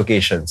the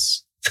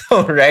locations.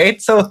 So,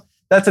 right? So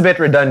that's a bit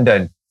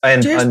redundant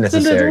and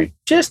unnecessary.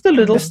 Just a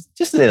little.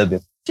 Just a little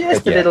bit.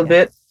 Just But a yeah, little yeah.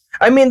 bit.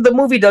 I mean, the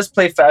movie does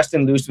play fast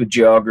and loose with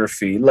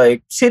geography.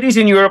 Like, cities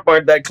in Europe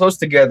aren't that close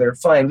together.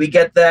 Fine, we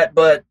get that,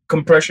 but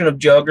compression of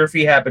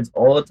geography happens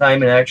all the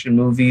time in action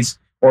movies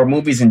or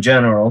movies in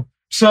general.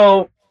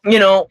 So,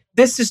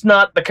 this is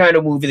not the kind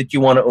of movie that you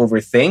want to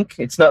overthink.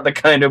 It's not the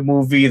kind of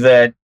movie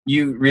that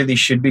you really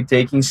should be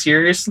taking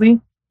seriously.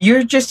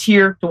 You're just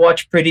here to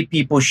watch pretty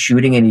people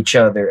shooting at each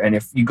other. And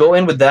if you go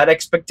in with that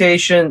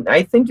expectation,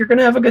 I think you're going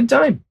to have a good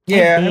time.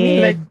 Yeah, I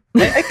mean, like,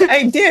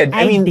 I did.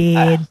 I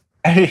did.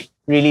 I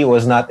really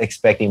was not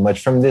expecting much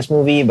from this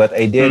movie, but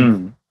I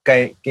did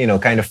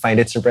kind of find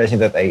it surprising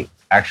that I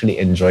actually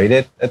enjoyed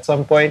it at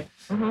some point.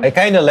 Mhm. I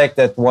kind of like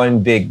that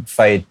one big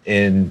fight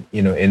in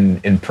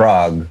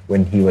Prague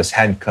when he was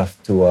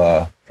handcuffed to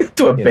a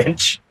To a Yeah.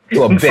 bench.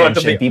 to a In front bench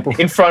of the- and people.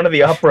 In front of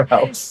the opera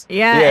house.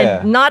 Yeah,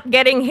 Yeah. and not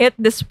getting hit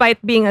despite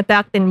being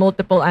attacked in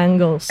multiple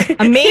angles. Yeah,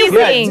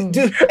 Amazing.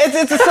 dude,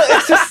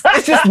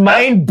 it's just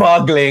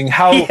mind-boggling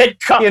how He had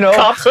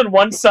cops on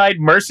one side,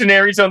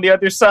 mercenaries on the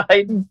other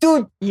side.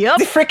 dude. Yep.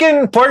 The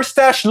freaking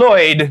Porkstash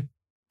Lloyd,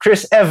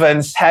 Chris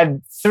Evans,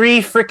 had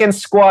 3 freaking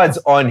squads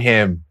on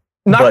him.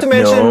 Not But to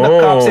mention the no.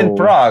 cops in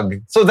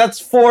Prague. So that's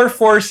 4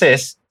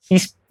 forces.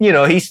 He's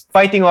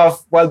fighting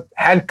off while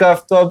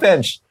handcuffed to a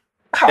bench.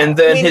 And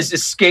then I mean, his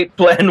escape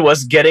plan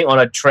was getting on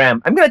a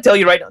tram. I'm going to tell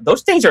you right now,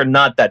 those things are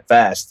not that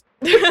fast.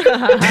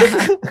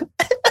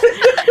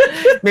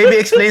 maybe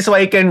explains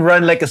why he can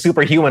run like a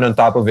superhuman on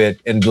top of it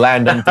and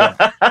land onto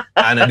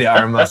Ana de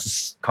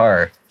Armas'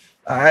 car.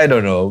 I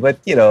don't know, but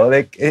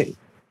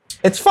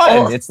it's fun.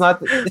 Oh. It's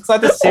not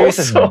as serious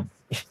as. Also-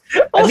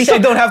 At least I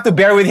don't have to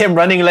bear with him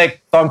running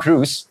like Tom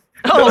Cruise.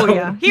 Oh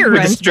yeah, he with a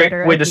runs straight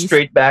better, with at a least.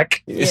 straight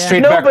back. Yeah.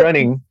 Straight No, back but-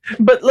 running.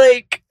 But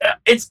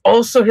it's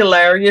also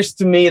hilarious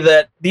to me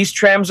that these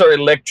trams are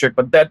electric,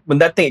 but that when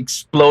that thing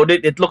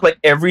exploded, it looked like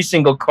every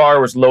single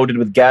car was loaded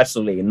with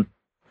gasoline.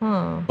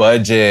 Hmm.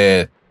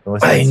 Budget.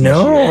 I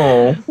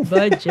know.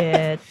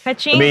 Budget.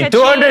 Ka-ching, I mean,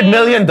 ka-ching. $200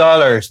 million,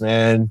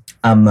 man,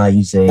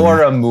 Amazing.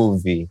 for a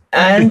movie.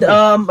 And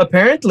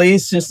apparently,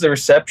 since the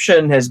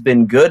reception has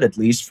been good, at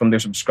least from their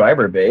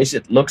subscriber base,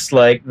 it looks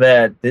like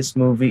that this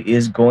movie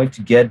is going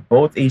to get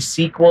both a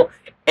sequel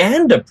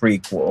and a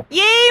prequel.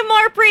 Yay,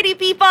 more pretty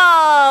people!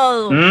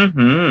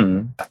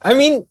 Mm-hmm. I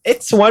mean,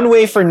 it's one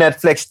way for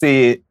Netflix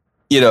to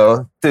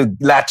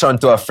latch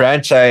onto a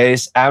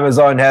franchise.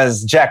 Amazon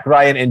has Jack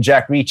Ryan and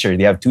Jack Reacher.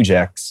 They have 2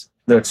 Jacks.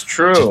 That's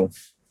true.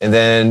 And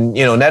then,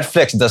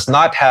 Netflix does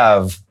not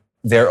have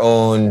their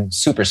own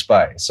super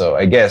spy. So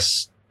I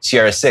guess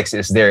Sierra 6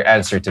 is their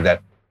answer to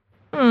that.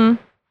 Hmm.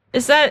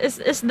 Is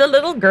the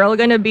little girl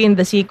gonna be in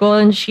the sequel,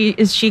 and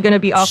is she gonna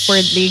be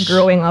awkwardly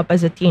growing up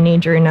as a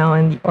teenager now,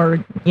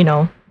 or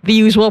the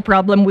usual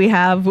problem we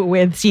have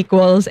with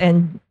sequels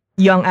and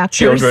young actors,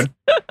 Children.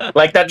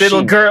 Like that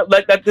little girl,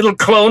 like that little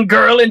clone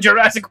girl in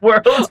Jurassic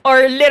World.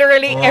 or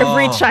literally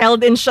every Oh.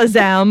 child in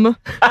Shazam.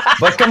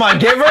 But come on,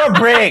 give her a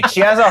break.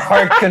 She has a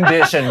heart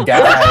condition,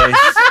 guys.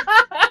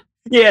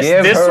 Yes,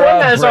 Give this her one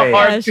a has break. a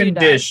heart Yeah, she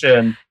does.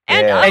 condition.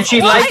 And, Yeah. And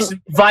she well, likes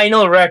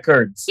vinyl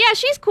records. Yeah,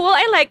 she's cool.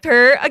 I liked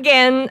her.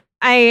 Again,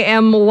 I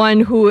am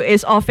one who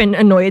is often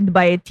annoyed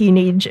by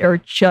teenage or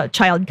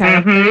child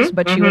characters,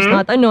 but she was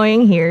not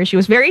annoying here. She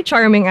was very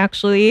charming,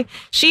 actually.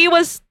 She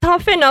was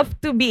tough enough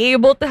to be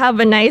able to have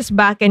a nice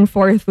back and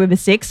forth with the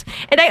 6.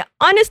 And I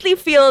honestly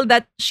feel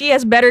that she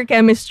has better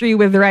chemistry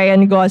with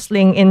Ryan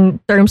Gosling in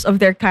terms of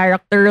their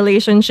character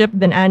relationship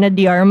than Ana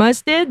de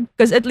Armas did.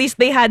 Because at least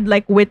they had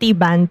like witty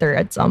banter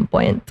at some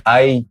point.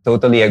 I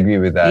totally agree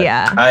with that.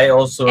 Yeah. I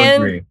also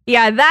And agree.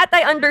 yeah, that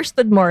I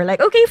understood more.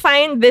 Like, okay,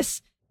 fine,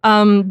 this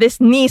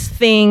niece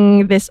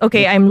thing,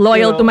 I'm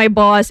loyal to my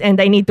boss and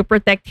I need to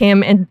protect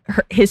him and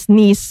his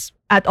niece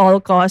at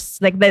all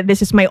costs. Like that,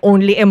 this is my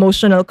only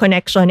emotional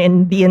connection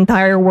in the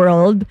entire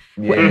world.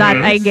 Yeah. That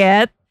I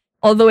get.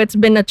 Although it's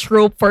been a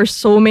trope for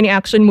so many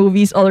action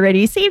movies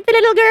already. Save the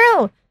little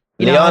girl.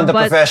 Leon, the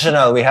but-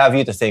 professional, we have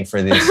you to thank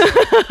for this.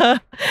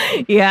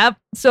 Yeah.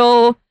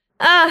 So,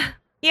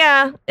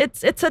 yeah,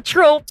 it's a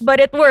trope, but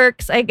it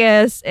works, I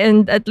guess.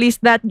 And at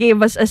least that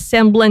gave us a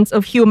semblance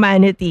of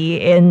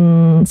humanity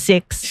in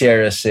 6.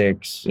 Sierra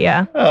 6.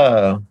 Yeah.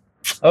 Oh.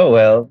 Oh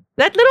well.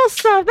 That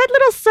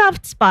little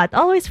soft spot,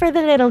 always for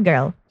the little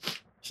girl.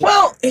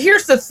 Well,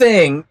 here's the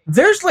thing.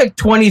 There's like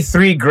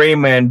 23 Gray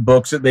Man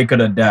books that they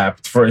could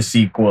adapt for a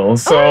sequel.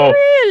 So, Oh,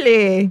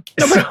 really?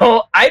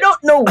 so I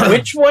don't know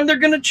which one they're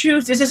going to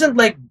choose. This isn't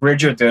like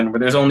Bridgerton where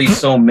there's only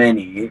so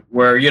many,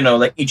 where,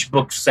 like each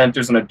book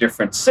centers on a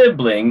different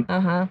sibling.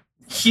 Uh-huh.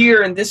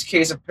 Here, in this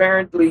case,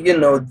 apparently,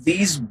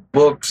 these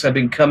books have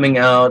been coming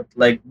out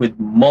like with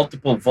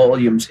multiple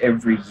volumes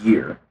every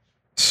year.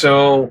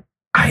 So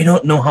I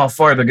don't know how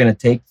far they're going to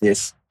take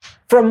this.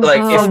 From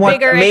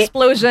Bigger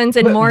explosions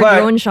and more but-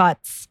 drone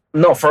shots.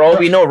 No, for all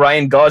we know,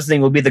 Ryan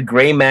Gosling will be the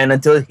Gray Man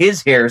until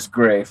his hair is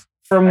gray.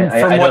 From I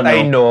what don't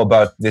I know. know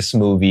about this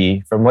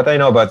movie,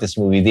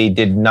 they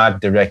did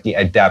not directly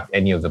adapt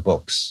any of the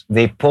books.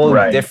 They pulled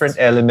Right. different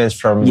elements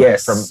from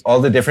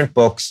all the different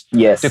books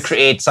Yes. to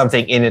create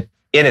something in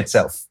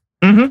itself.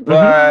 Mm-hmm,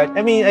 But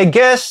I mean, I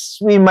guess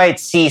we might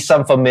see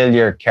some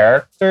familiar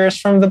characters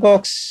from the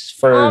books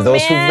for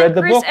those who've read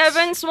the Chris books.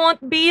 Evans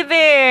won't be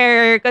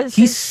there because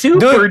He's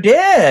super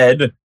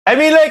dead. I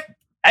mean, like,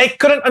 I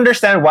couldn't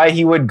understand why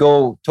he would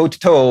go toe to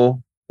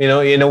toe, in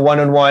a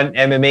one-on-one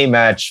MMA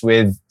match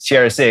with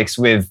Sierra Six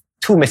with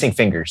 2 missing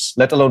fingers,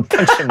 let alone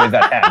punch him with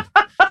that hand.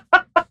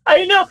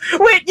 I know.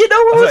 Wait, you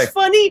know what was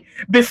funny?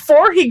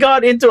 Before he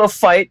got into a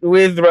fight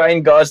with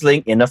Ryan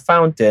Gosling in a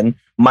fountain,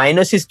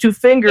 minus his 2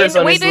 fingers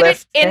on his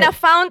left in a hand,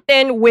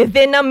 fountain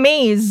within a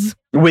maze.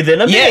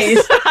 within a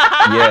maze.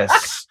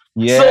 Yes.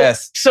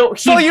 Yes. So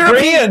So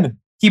European.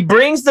 He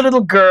brings the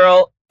little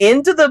girl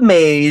into the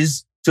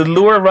maze to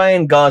lure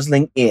Ryan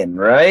Gosling in,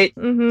 right?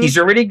 Mhm. He's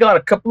already got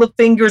a couple of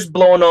fingers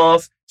blown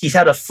off. He's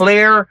had a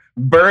flare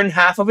burn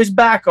half of his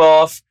back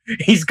off.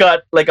 He's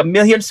got like a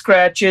million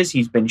scratches.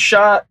 He's been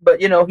shot, but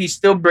he's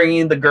still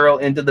bringing the girl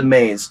into the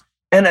maze.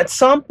 And at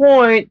some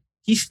point,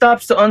 he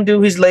stops to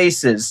undo his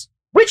laces.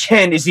 Which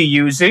hand is he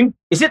using?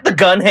 Is it the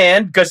gun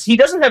hand? Because he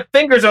doesn't have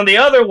fingers on the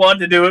other one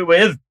to do it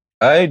with.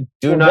 I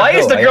do not Why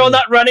is know. the girl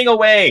not running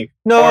away?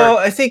 No, Or-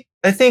 I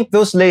think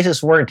those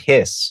laces weren't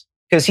his.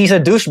 Because he's a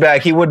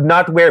douchebag. He would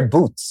not wear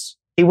boots.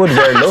 He would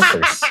wear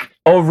loafers.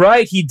 Oh,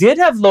 right. He did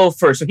have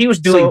loafers, so he was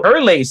doing So-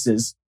 her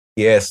laces.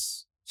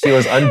 Yes. She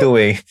was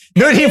undoing.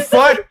 Dude, he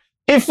fought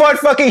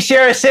fucking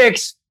Sierra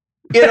Six,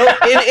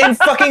 in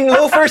fucking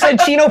loafers and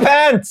chino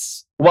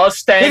pants. While With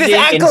standing his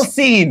ankle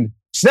scene.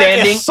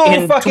 standing so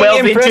in fucking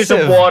 12 inches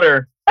of impressive.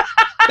 water.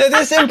 That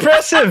is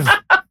impressive.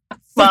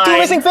 With 2 Fine.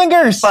 missing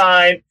fingers.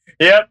 Fine.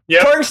 Yep.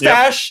 Torg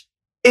Stash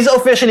is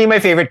officially my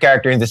favorite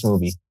character in this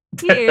movie.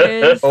 He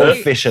is.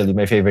 Officially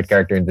my favorite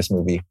character in this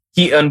movie.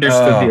 He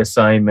understood Oh. the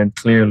assignment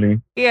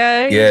clearly.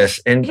 Yeah. Yes,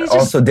 and he's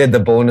also did the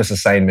bonus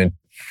assignment.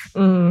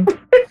 Mm.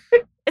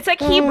 It's like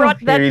he brought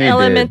he that really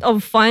element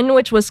of fun,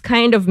 which was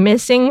kind of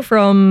missing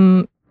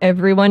from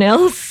everyone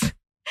else.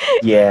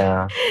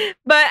 Yeah.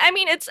 But I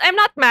mean, I'm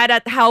not mad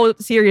at how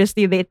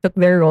seriously they took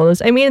their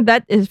roles. I mean,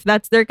 that if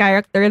that's their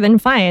character, then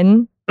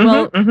fine.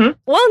 Well,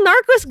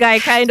 Narcos guy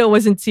kind of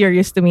wasn't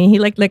serious to me. He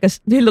looked like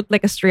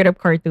a straight up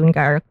cartoon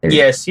character.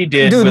 Yes, he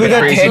did. Dude, with with a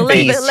that crazy head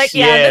face. face.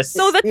 Yes.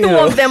 So the two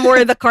Yeah. of them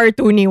were the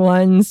cartoony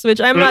ones,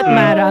 which I'm not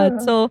mad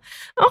at. So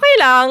okay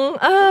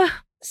lang.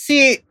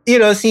 See,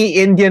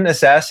 Indian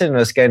Assassin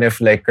was kind of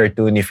like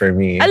cartoony for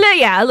me.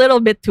 A little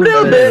bit too.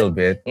 A little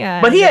bit.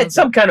 Yeah, But he a little had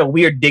some kind of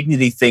weird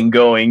dignity thing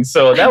going,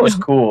 so that was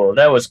cool.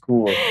 That was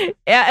cool. bit.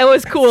 Yeah, it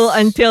was cool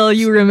until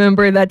you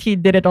remember that he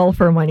did it all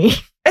for money.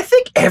 I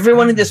think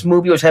everyone in this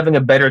movie was having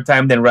a better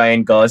time than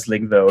Ryan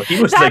Gosling, though. He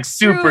was like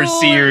super true.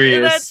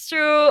 serious. That's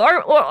true.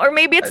 Or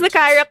maybe it's the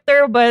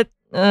character, but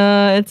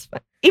it's fine.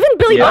 Even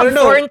Billy Yeah. I Bob don't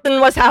know. Thornton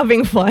was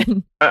having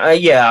fun.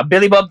 Yeah,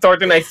 Billy Bob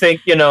Thornton, I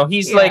think,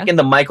 he's Yeah. like in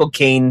the Michael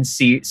Caine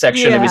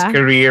section of his Yeah.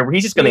 career where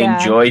he's just going to Yeah.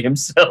 enjoy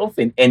himself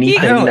in anything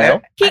I know,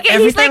 now.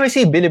 Every He's time like, I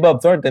see Billy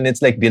Bob Thornton,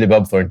 it's like Billy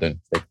Bob Thornton.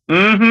 It's like,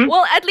 Mm-hmm.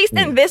 well, at least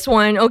in this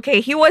one, okay,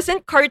 he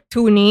wasn't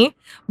cartoony,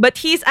 but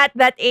he's at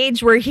that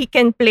age where he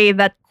can play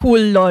that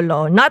cool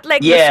lolo. Not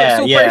like Yeah,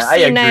 the super yeah, I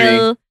agree.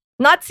 senile.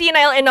 Not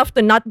senile enough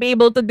to not be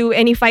able to do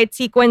any fight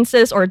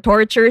sequences or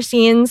torture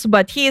scenes,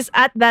 but he's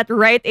at that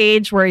right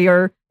age where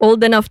you're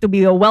old enough to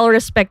be a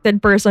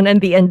well-respected person in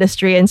the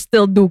industry and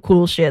still do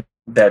cool shit.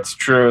 That's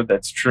true.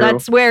 That's true.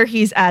 That's where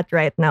he's at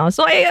right now.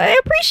 So I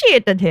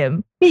appreciated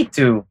him. Me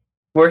too.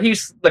 Where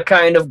he's the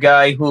kind of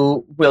guy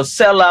who will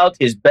sell out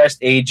his best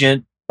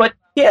agent, but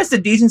he has the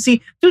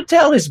decency to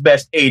tell his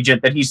best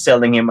agent that he's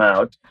selling him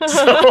out.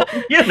 So,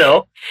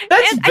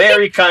 that's And I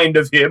very kind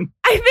of him.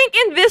 I think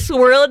in this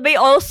world, they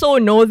also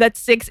know that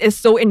Six is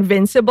so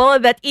invincible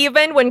that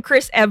even when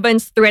Chris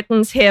Evans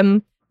threatens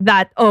him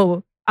that,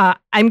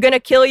 I'm gonna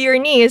kill your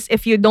niece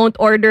if you don't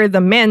order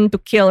the men to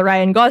kill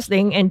Ryan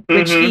Gosling, and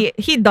which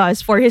he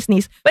does for his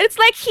niece. But it's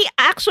like he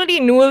actually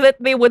knew that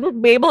they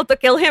wouldn't be able to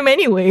kill him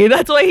anyway.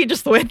 That's why he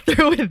just went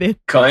through with it.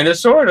 Kind of,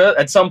 sort of.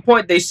 At some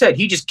point, they said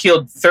he just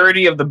killed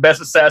 30 of the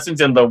best assassins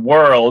in the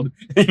world.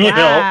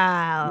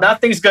 Wow.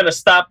 Nothing's going to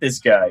stop this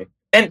guy.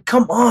 And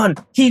come on,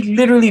 he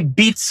literally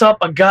beats up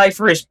a guy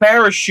for his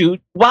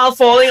parachute while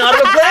falling out of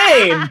a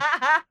plane.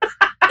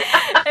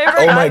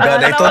 Oh my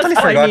god, I totally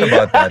forgot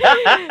about that.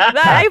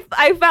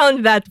 I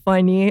found that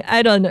funny.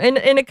 I don't know,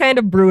 in a kind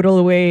of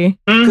brutal way.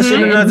 Because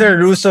in another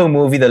Russo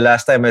movie, the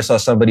last time I saw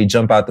somebody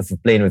jump out of a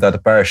plane without a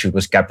parachute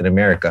was Captain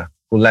America,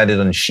 who landed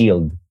on a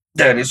shield.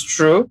 That is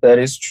true. That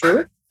is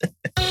true.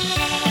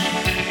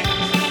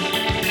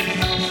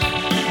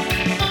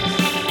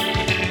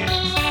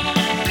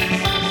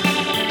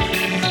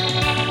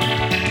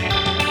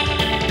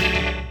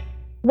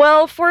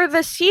 Well, for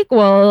the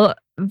sequel,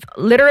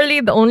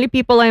 literally the only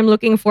people I'm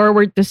looking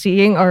forward to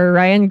seeing are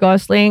Ryan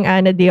Gosling,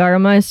 Anna de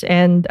Armas,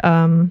 and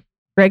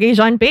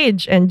Regé-Jean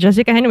Page and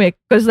Jessica Henwick.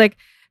 Because like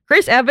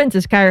Chris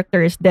Evans'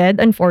 character is dead,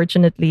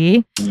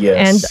 unfortunately.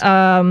 Yes.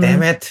 And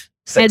Damn it.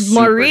 and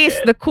Maurice,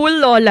 the cool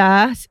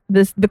Lola,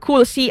 the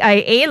cool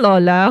CIA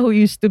Lola, who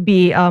used to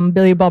be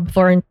Billy Bob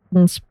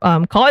Thornton's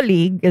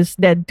colleague, is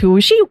dead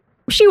too.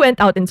 She went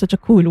out in such a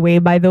cool way,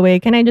 by the way.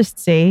 Can I just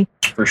say?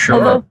 For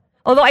sure.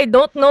 Although I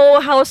don't know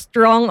how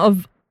strong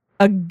of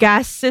a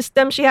gas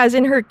system she has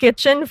in her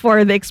kitchen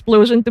for the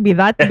explosion to be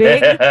that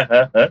big.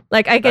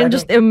 Like I can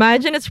just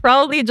imagine it's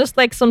probably just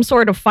like some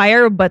sort of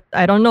fire, but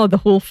I don't know. The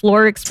whole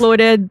floor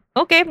exploded.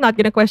 Okay, I'm not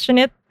gonna question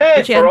it.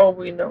 Hey, for all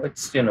we know,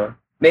 it's,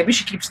 maybe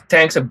she keeps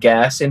tanks of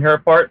gas in her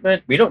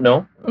apartment. We don't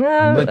know.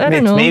 But I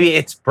don't know. maybe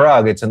it's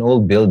Prague. It's an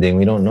old building.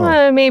 We don't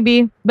know.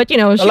 Maybe. But she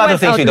lot of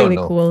went things out we don't really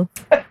know. cool.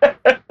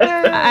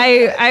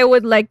 I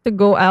would like to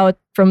go out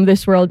from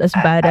this world as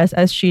badass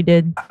as she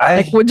did.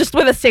 Just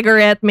with a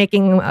cigarette,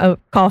 making a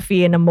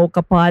coffee in a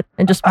mocha pot,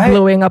 and just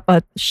blowing up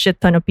a shit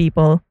ton of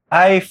people.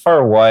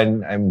 For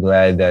one, I'm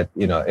glad that,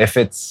 if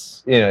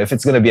it's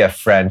going to be a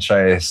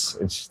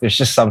franchise, there's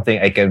just something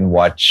I can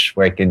watch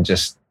where I can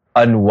just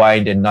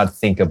unwind and not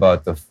think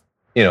about a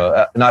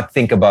lot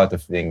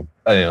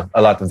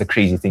of the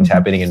crazy things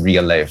happening in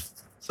real life.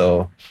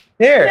 So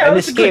an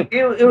escape.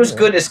 It was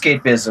good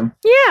escapism.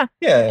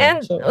 Yeah.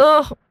 And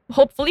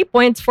hopefully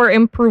points for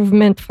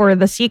improvement for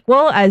the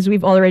sequel, as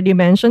we've already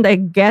mentioned. I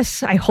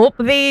hope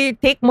they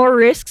take more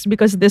risks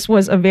because this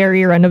was a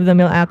very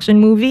run-of-the-mill action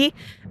movie.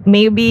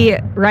 Maybe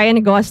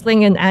Ryan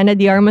Gosling and Anna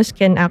de Armas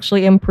can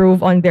actually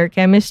improve on their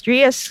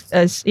chemistry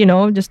as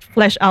just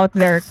flesh out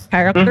their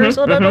characters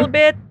a little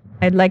bit.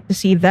 I'd like to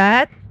see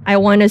that. I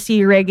want to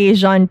see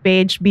Regé-Jean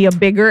Page be a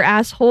bigger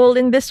asshole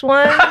in this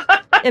one.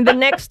 In the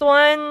next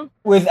one.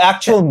 With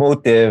actual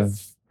motive.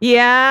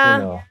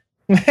 Yeah.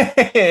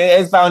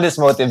 I found his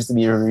motives to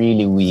be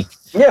really weak.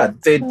 Yeah,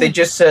 they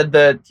just said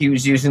that he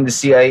was using the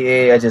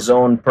CIA as his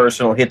own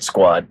personal hit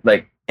squad.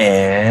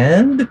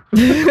 And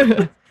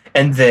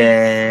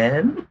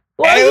then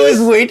I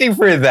was waiting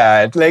for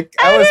that. I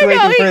was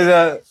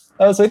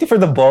waiting for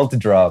the ball to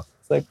drop.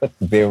 It's but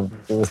there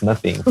was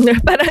nothing.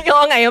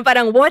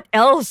 Parang what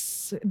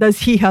else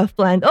does he have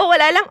planned? Oh, wala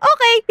lang.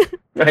 Okay.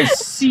 I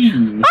see.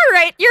 All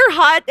right, you're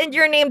hot and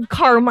you're named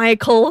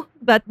Carmichael.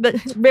 That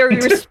very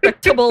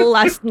respectable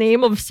last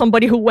name of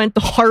somebody who went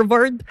to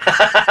Harvard.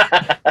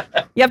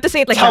 You have to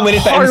say it like how many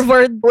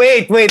Harvard.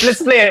 Times? Wait,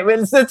 let's play it.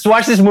 Let's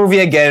watch this movie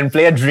again,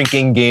 play a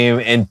drinking game,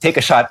 and take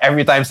a shot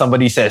every time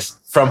somebody says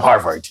from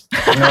Harvard.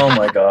 Oh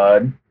my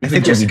god. I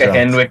think Jessica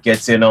Henwick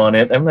gets in on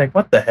it. I'm like,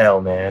 what the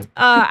hell, man?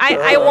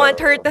 I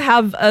want her to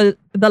have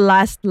the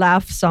last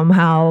laugh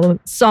somehow,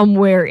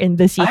 somewhere in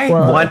the sequel.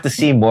 I want to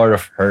see more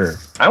of her.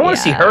 I want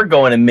to see her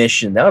go on a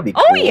mission. That would be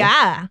cool. Oh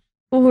yeah.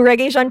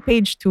 Regé-Jean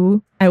Page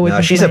too. I would.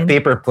 No, she's a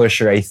paper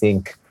pusher, I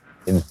think.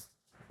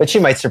 But she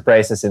might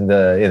surprise us in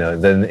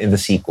the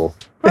sequel.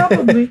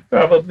 Probably.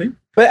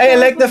 But I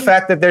like the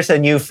fact that there's a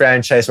new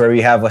franchise where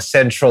we have a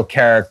central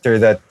character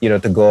that,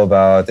 to go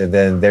about, and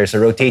then there's a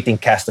rotating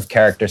cast of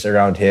characters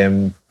around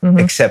him,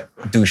 except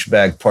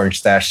douchebag porn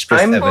stash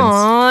Chris Evans.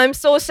 I'm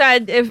so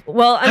sad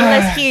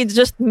unless he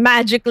just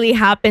magically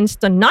happens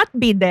to not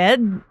be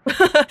dead.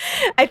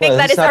 I think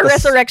that is a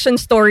resurrection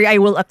story I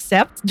will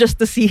accept just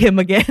to see him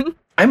again.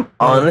 I'm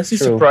honestly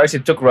surprised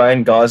it took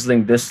Ryan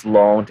Gosling this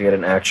long to get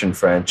an action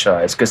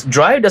franchise, because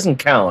Drive doesn't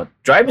count.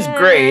 Drive is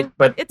great,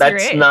 but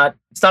it's not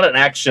an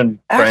action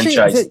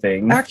franchise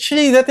thing.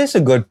 Actually, that is a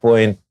good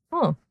point.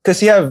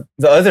 Because you have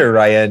the other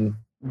Ryan,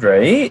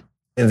 right?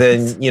 And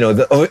then you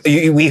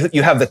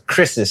have the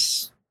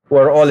Chris's who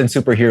are all in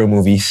superhero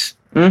movies.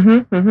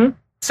 So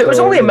it was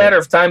only a matter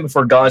of time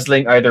before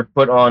Gosling either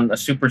put on a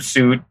super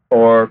suit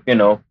or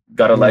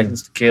got a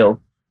license to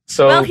kill.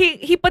 So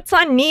he puts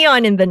on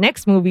neon in the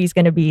next movie he's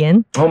gonna be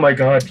in. Oh my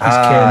god, he's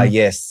Ken.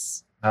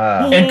 Yes.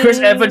 And Chris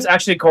Evans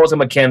actually calls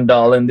him a Ken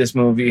doll in this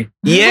movie.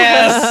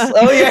 Yes.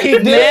 Oh yeah, he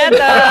did.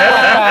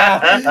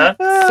 Meta.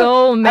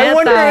 So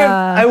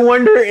meta. I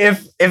wonder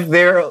if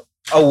they're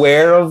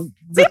aware of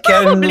the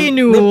Ken. Probably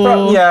knew.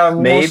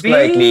 Most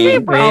likely. They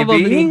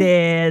probably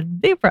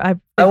did.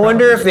 I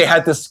wonder if they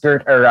had to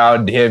skirt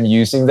around him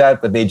using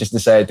that, but they just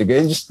decided to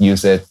just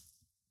use it.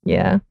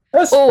 Yeah. That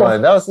was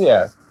fun. That was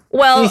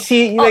Well, you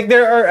see,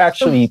 there are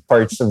actually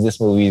parts of this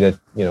movie that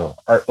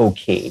are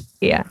okay.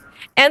 Yeah,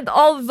 and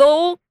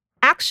although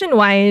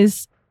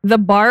action-wise, the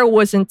bar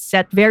wasn't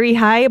set very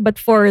high, but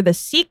for the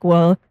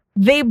sequel,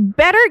 they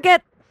better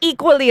get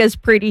equally as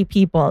pretty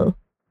people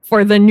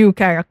for the new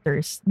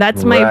characters.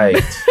 That's my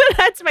Right.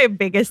 that's my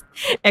biggest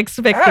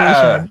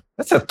expectation.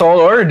 That's a tall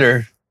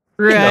order.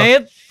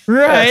 Right?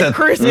 Right. That's a-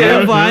 Chris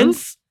Mhm.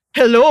 Evans.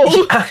 Hello.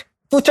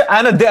 Pucha,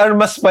 Ana de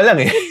Armas pa lang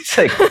eh. It's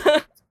like,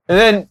 and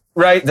then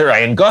the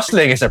Ryan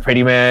Gosling is a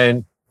pretty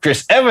man.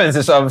 Chris Evans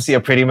is obviously a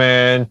pretty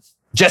man.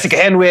 Jessica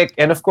Henwick,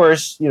 and of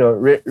course,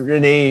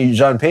 Renee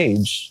Jean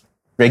Page.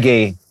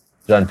 Reggae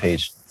Jean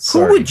Page.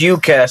 Who would you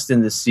cast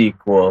in the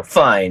sequel?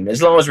 Fine,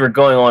 as long as we're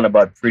going on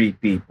about pretty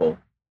people.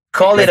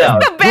 Call it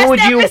out. The best Who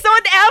would you?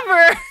 episode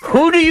ever.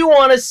 Who do you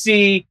want to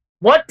see?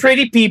 What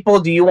pretty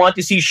people do you want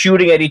to see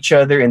shooting at each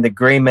other in The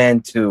Gray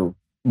Man 2?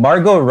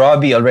 Margot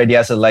Robbie already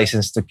has a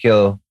license to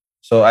kill,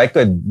 so I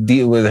could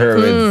deal with her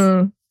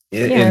in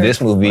Yeah. this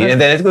movie, and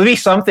then it would be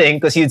something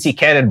because you'd see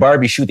Ken and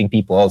Barbie shooting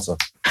people also.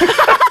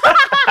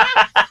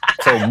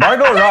 So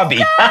Margot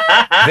Robbie,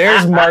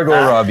 there's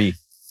Margot Robbie.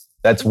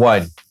 That's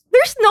one.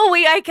 There's no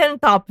way I can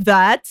top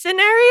that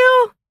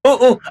scenario.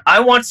 Ooh, I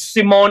want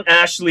Simone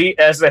Ashley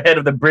as the head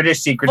of the British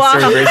Secret Wow.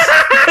 Service.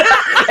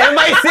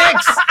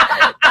 MI6.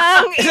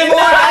 Ang Simone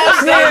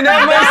Ashley in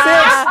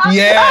MI6.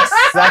 Yes,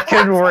 that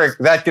can work.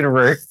 That can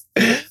work.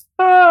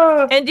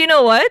 And you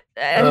know what?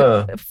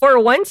 For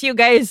once, you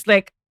guys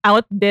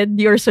outdid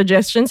your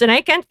suggestions, and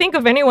I can't think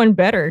of anyone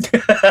better.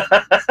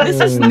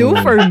 This is new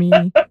for me.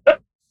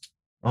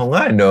 Oh,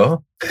 nga,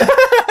 no?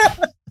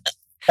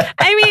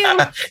 I mean,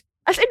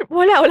 as in,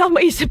 wala akong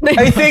maisip na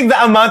I yun. think the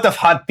amount of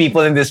hot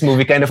people in this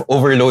movie kind of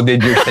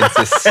overloaded your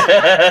senses.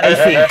 I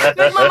think.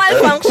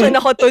 Nagmamalfunction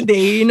ako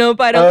today,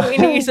 parang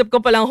iniisip ko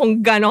pa lang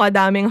kung gaano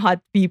kadaming hot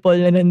people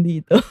na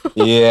nandito.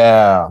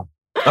 Yeah.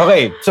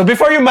 Okay, so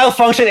before you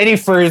malfunction any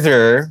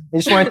further, I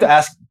just wanted to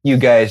ask you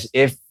guys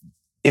if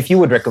you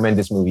would recommend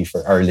this movie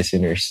for our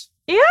listeners.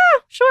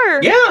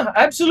 Sure. Yeah,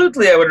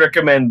 absolutely. I would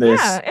recommend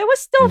this. Yeah, it was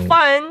still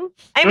fun.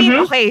 I mean,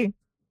 Mhm. okay,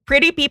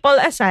 pretty people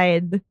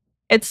aside,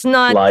 it's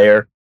not.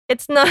 Liar.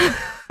 It's not.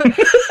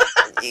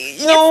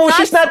 No, It's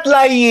she's not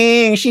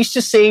lying. She's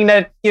just saying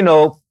that,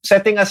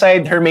 setting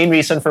aside her main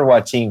reason for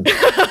watching.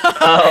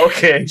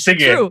 Okay.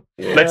 Sige. True.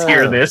 Let's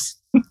hear this.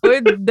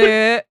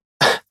 Hindi.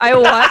 I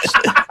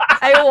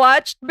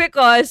watched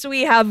because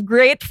we have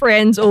great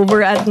friends over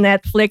at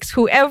Netflix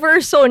who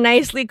ever so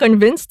nicely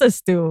convinced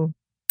us to.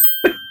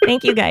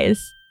 Thank you guys.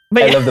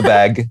 But I love the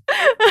bag.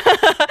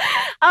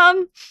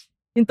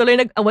 yun tuloy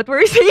what were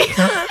we saying?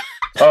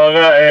 Oh,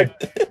 nga eh.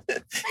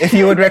 If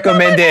you would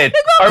recommend it.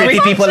 Pretty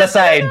people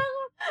aside.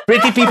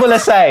 Pretty people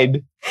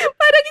aside.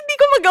 Parang hindi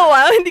ko magawa,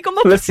 hindi ko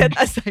mag-set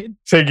aside.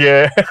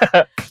 Sige.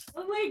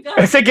 Oh my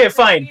God. Sige,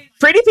 fine.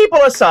 Pretty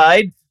people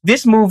aside,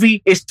 this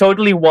movie is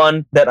totally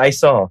one that I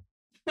saw.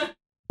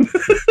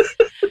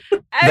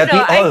 I That don't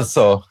know, we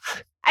also.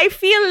 I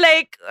feel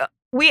like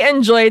we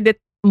enjoyed it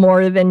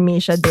more than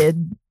Misha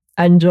did.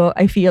 Anjo,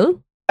 I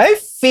feel. I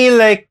feel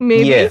like,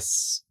 Maybe.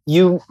 yes.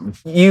 You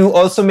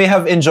also may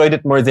have enjoyed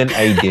it more than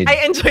I did.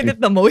 I enjoyed it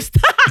the most.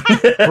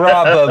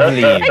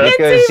 Probably. I can't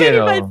Because, say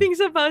many bad things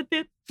about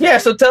it. Yeah,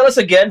 so tell us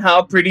again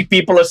how pretty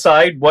people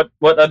aside, what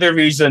other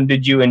reason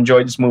did you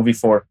enjoy this movie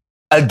for?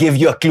 I'll give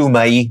you a clue,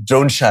 Mai.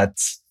 Drone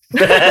shots.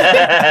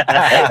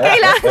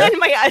 Kailangan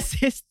may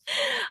assist.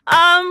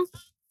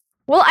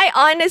 Well, I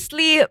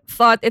honestly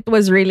thought it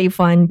was really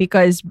fun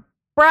because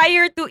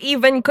prior to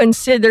even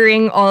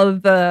considering all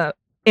the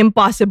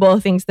impossible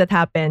things that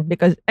happened,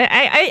 because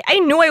I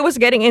knew I was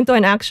getting into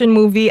an action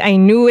movie. I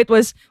knew it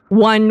was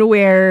one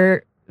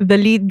where the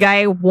lead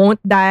guy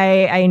won't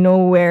die. I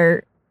know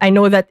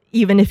that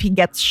even if he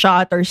gets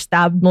shot or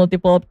stabbed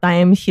multiple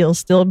times, he'll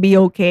still be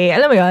okay.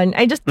 Alam mo yun?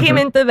 I just came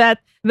into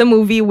the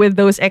movie with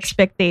those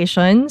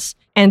expectations,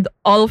 and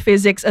all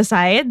physics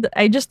aside,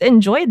 I just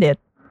enjoyed it.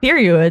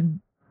 Period.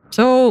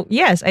 So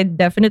yes, I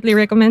definitely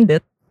recommend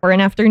it for an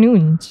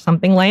afternoon.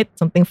 Something light,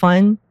 something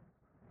fun.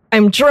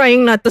 I'm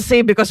trying not to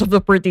say because of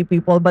the pretty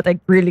people, but I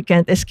really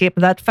can't escape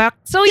that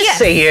fact. So Just yes.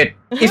 say it.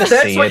 If Just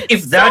that's say what it.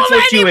 if that's So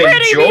what you many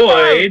pretty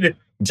enjoyed.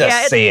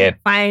 Just say it.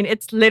 Fine.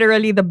 It's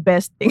literally the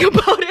best thing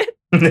about it.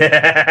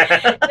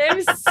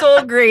 I'm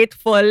so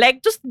grateful.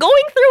 Like, just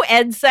going through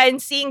EDSA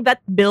and seeing that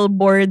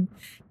billboard.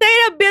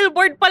 Na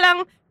billboard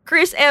palang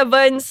Chris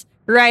Evans,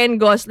 Ryan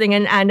Gosling,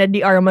 and Ana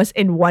de Armas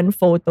in one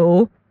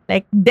photo.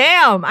 Like,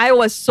 damn, I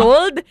was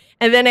sold.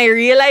 And then I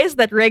realized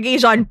that Reggae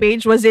Jean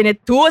Page was in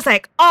it too. I was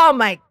like, oh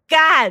my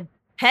God.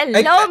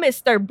 Hello,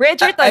 Mr.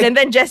 Bridgerton. And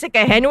then Jessica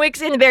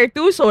Henwick's in there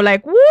too. So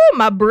like, woo,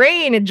 my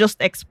brain, it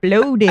just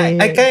exploded.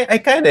 I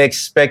kind of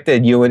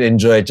expected you would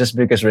enjoy it just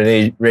because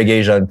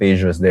Reggae Jean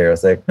Page was there. I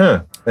was like,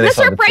 huh. Then I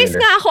saw the Na-surprise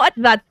trailer. nga ako at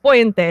that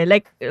point eh.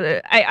 Like,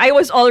 I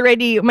was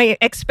already, my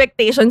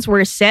expectations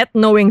were set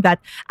knowing that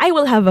I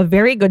will have a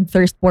very good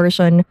thirst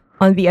portion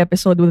on the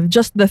episode with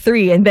just the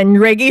three. And then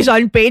Reggae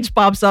Jean Page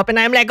pops up and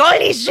I'm like,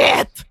 holy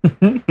shit!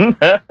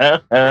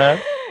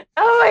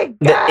 Oh my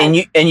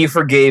God. and you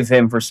forgave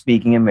him for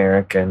speaking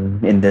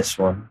American in this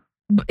one.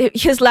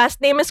 His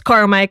last name is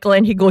Carmichael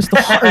and he goes to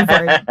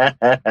Harvard.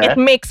 It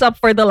makes up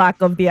for the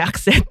lack of the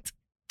accent.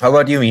 How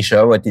about you,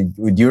 Misha?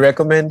 Would you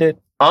recommend it?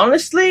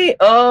 Honestly,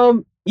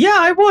 yeah,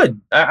 I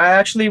would. I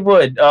actually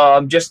would.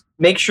 Just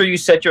make sure you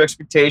set your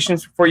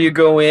expectations before you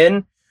go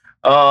in.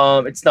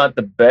 It's not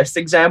the best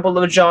example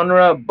of a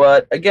genre,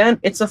 but again,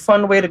 it's a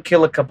fun way to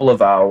kill a couple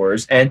of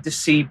hours and to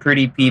see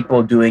pretty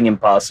people doing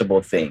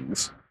impossible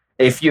things.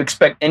 If you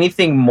expect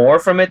anything more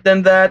from it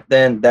than that,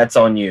 then that's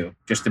on you,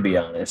 just to be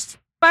honest.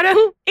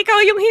 Parang ikaw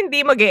yung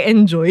hindi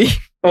mag-e-enjoy.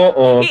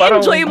 Oo.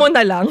 I-enjoy mo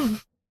na lang.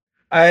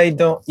 I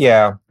don't.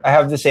 Yeah, I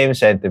have the same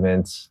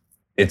sentiments.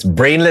 It's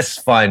brainless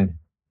fun.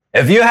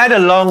 If you had a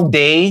long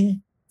day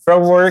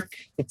from work,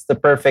 it's the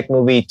perfect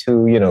movie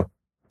to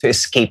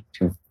escape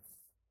to.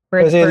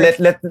 Kasi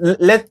let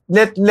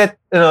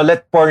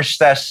porn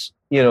stash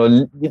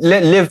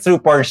live through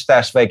porn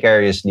stash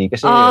vicariously.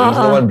 Kasi he's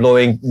the one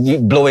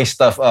blowing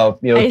stuff up,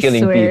 I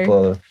killing swear.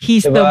 people.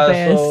 He's the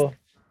best. So,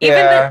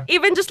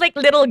 Even just like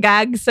little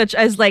gags such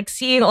as like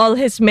seeing all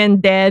his men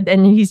dead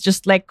and he's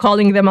just like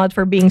calling them out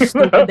for being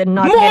stupid and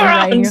not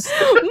getting Morons!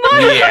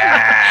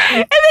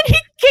 yeah. And then he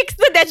kicks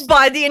the dead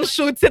body and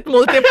shoots it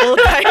multiple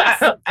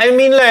times. I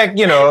mean, like,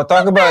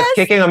 talk about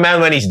kicking a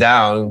man when he's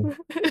down.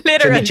 Should be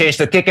Literally. changed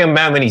to kicking a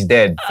man when he's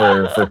dead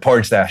for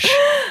porn stash.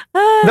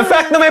 The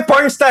fact na may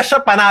porn stash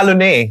siya, panalo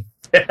na eh.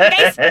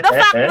 Guys, the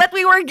fact that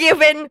we were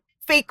given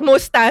fake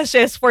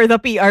mustaches for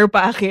the PR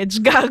package,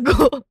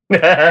 gago.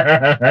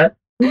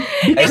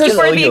 I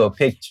still owe you a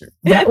picture.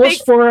 That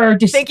was for our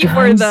disguises. Thank you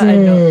for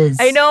the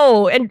I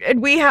know. And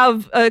we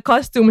have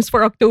costumes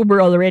for October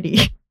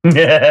already.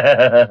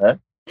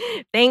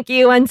 Thank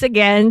you once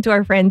again to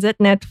our friends at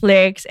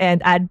Netflix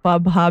and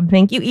AdPub Hub.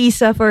 Thank you,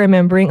 Isa, for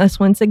remembering us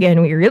once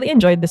again. We really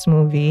enjoyed this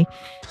movie.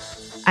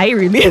 I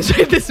really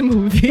enjoyed this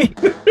movie.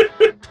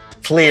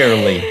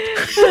 Clearly.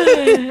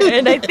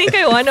 And I think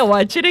I want to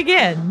watch it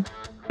again.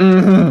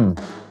 Mm-hmm.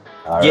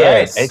 All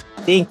Yes. right.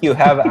 I think you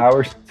have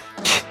our...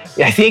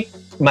 I think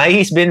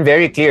Mahi's been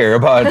very clear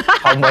about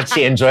how much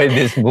he enjoyed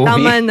this movie.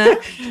 Tama na.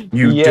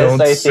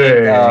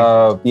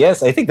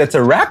 Yes, I think that's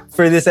a wrap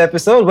for this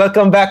episode.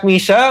 Welcome back,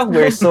 Misha.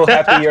 We're so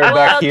happy you're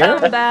back here.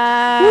 Welcome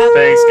back.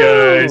 Thanks,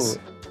 guys.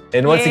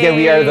 And once again,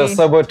 we are the Yay.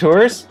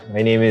 Saboteurs.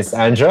 My name is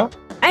Anjo.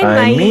 I'm I'm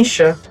Mahi.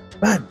 Misha.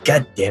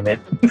 God damn it.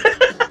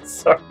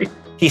 Sorry.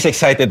 He's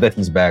excited that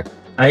he's back.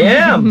 I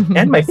am.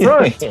 And my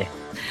front.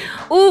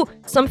 Ooh,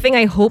 something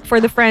I hope for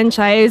the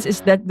franchise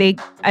is that they,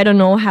 I don't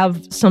know,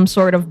 have some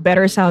sort of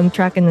better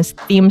soundtrack and a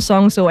theme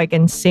song so I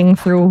can sing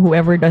through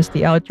whoever does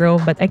the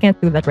outro. But I can't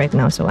do that right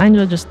now. So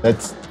Angel, just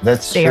That's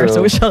say true. our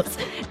socials.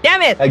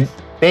 Damn it!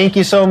 Thank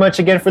you so much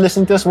again for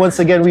listening to us. Once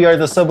again, we are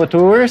the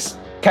Saboteurs.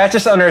 Catch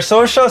us on our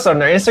socials,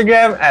 on our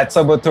Instagram at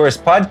Saboteurs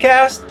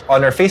Podcast,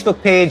 on our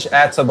Facebook page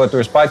at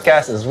Saboteurs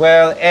Podcast as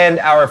well, and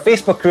our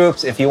Facebook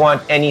groups. If you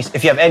have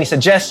any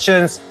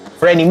suggestions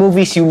for any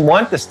movies you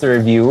want us to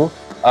review,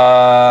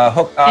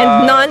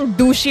 And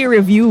non-douchey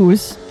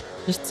reviews.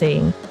 Just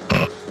saying.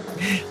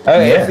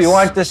 If you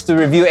want us to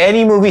review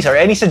any movies or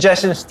any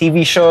suggestions,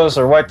 TV shows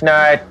or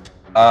whatnot,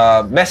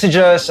 message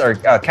us or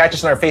catch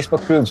us on our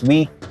Facebook groups.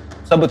 We,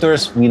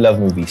 Saboteurs, we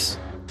love movies.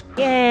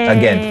 Yay!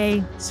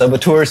 Again.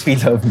 Saboteurs, we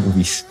love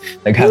movies.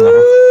 Naghang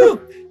ako.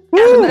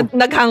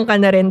 Naghang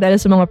ka na rin dahil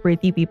sa mga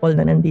pretty people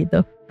na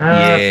nandito.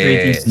 Yes.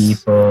 Pretty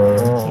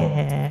people.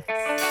 Yes.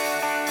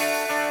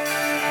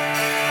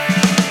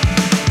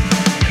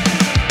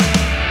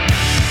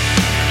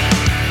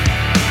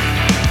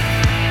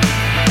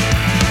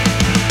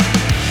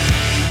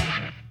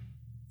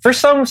 For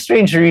some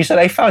strange reason,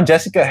 I found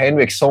Jessica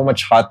Henwick so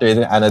much hotter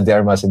than Ana de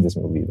Armas in this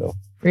movie, though.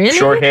 Really?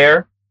 Short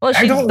hair, Well,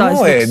 I she don't does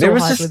know. look so There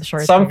was hot with just short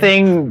hair.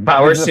 something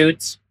power with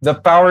suits. the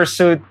power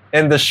suit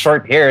and the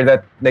short hair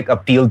that like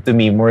appealed to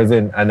me more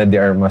than Ana de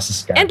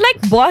Armas' character. And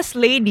like Boss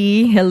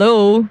Lady,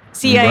 hello,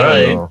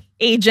 CIA Right.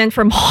 agent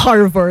from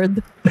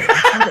Harvard.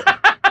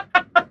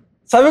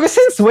 Sabi ko,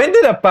 since when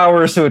did a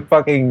power suit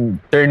fucking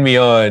turn me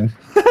on?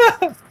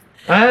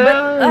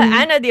 But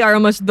Ana de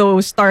Armas,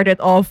 though, started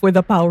off with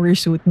a power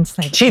suit. And it's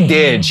like, She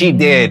did.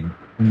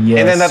 Yes,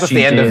 And then that was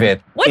the end of it.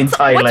 In What's with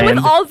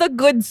Thailand. all the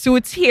good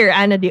suits here?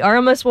 Ana de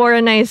Armas wore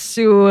a nice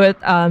suit.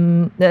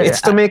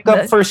 It's to make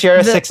up for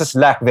Sierra the- 6's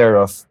lack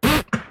thereof.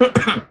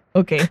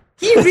 Okay.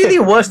 He really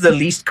was the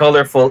least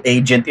colorful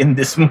agent in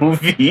this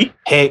movie.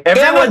 Hey,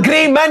 Everyone- I'm a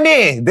gray man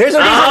eh. There's a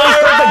reason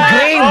why I'm a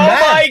gray Oh man.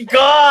 my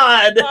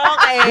God!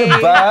 Okay.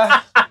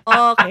 Diba?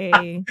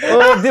 Okay.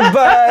 Oh,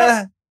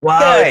 diba? Wow,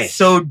 Guys, it's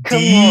so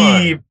come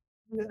on. deep.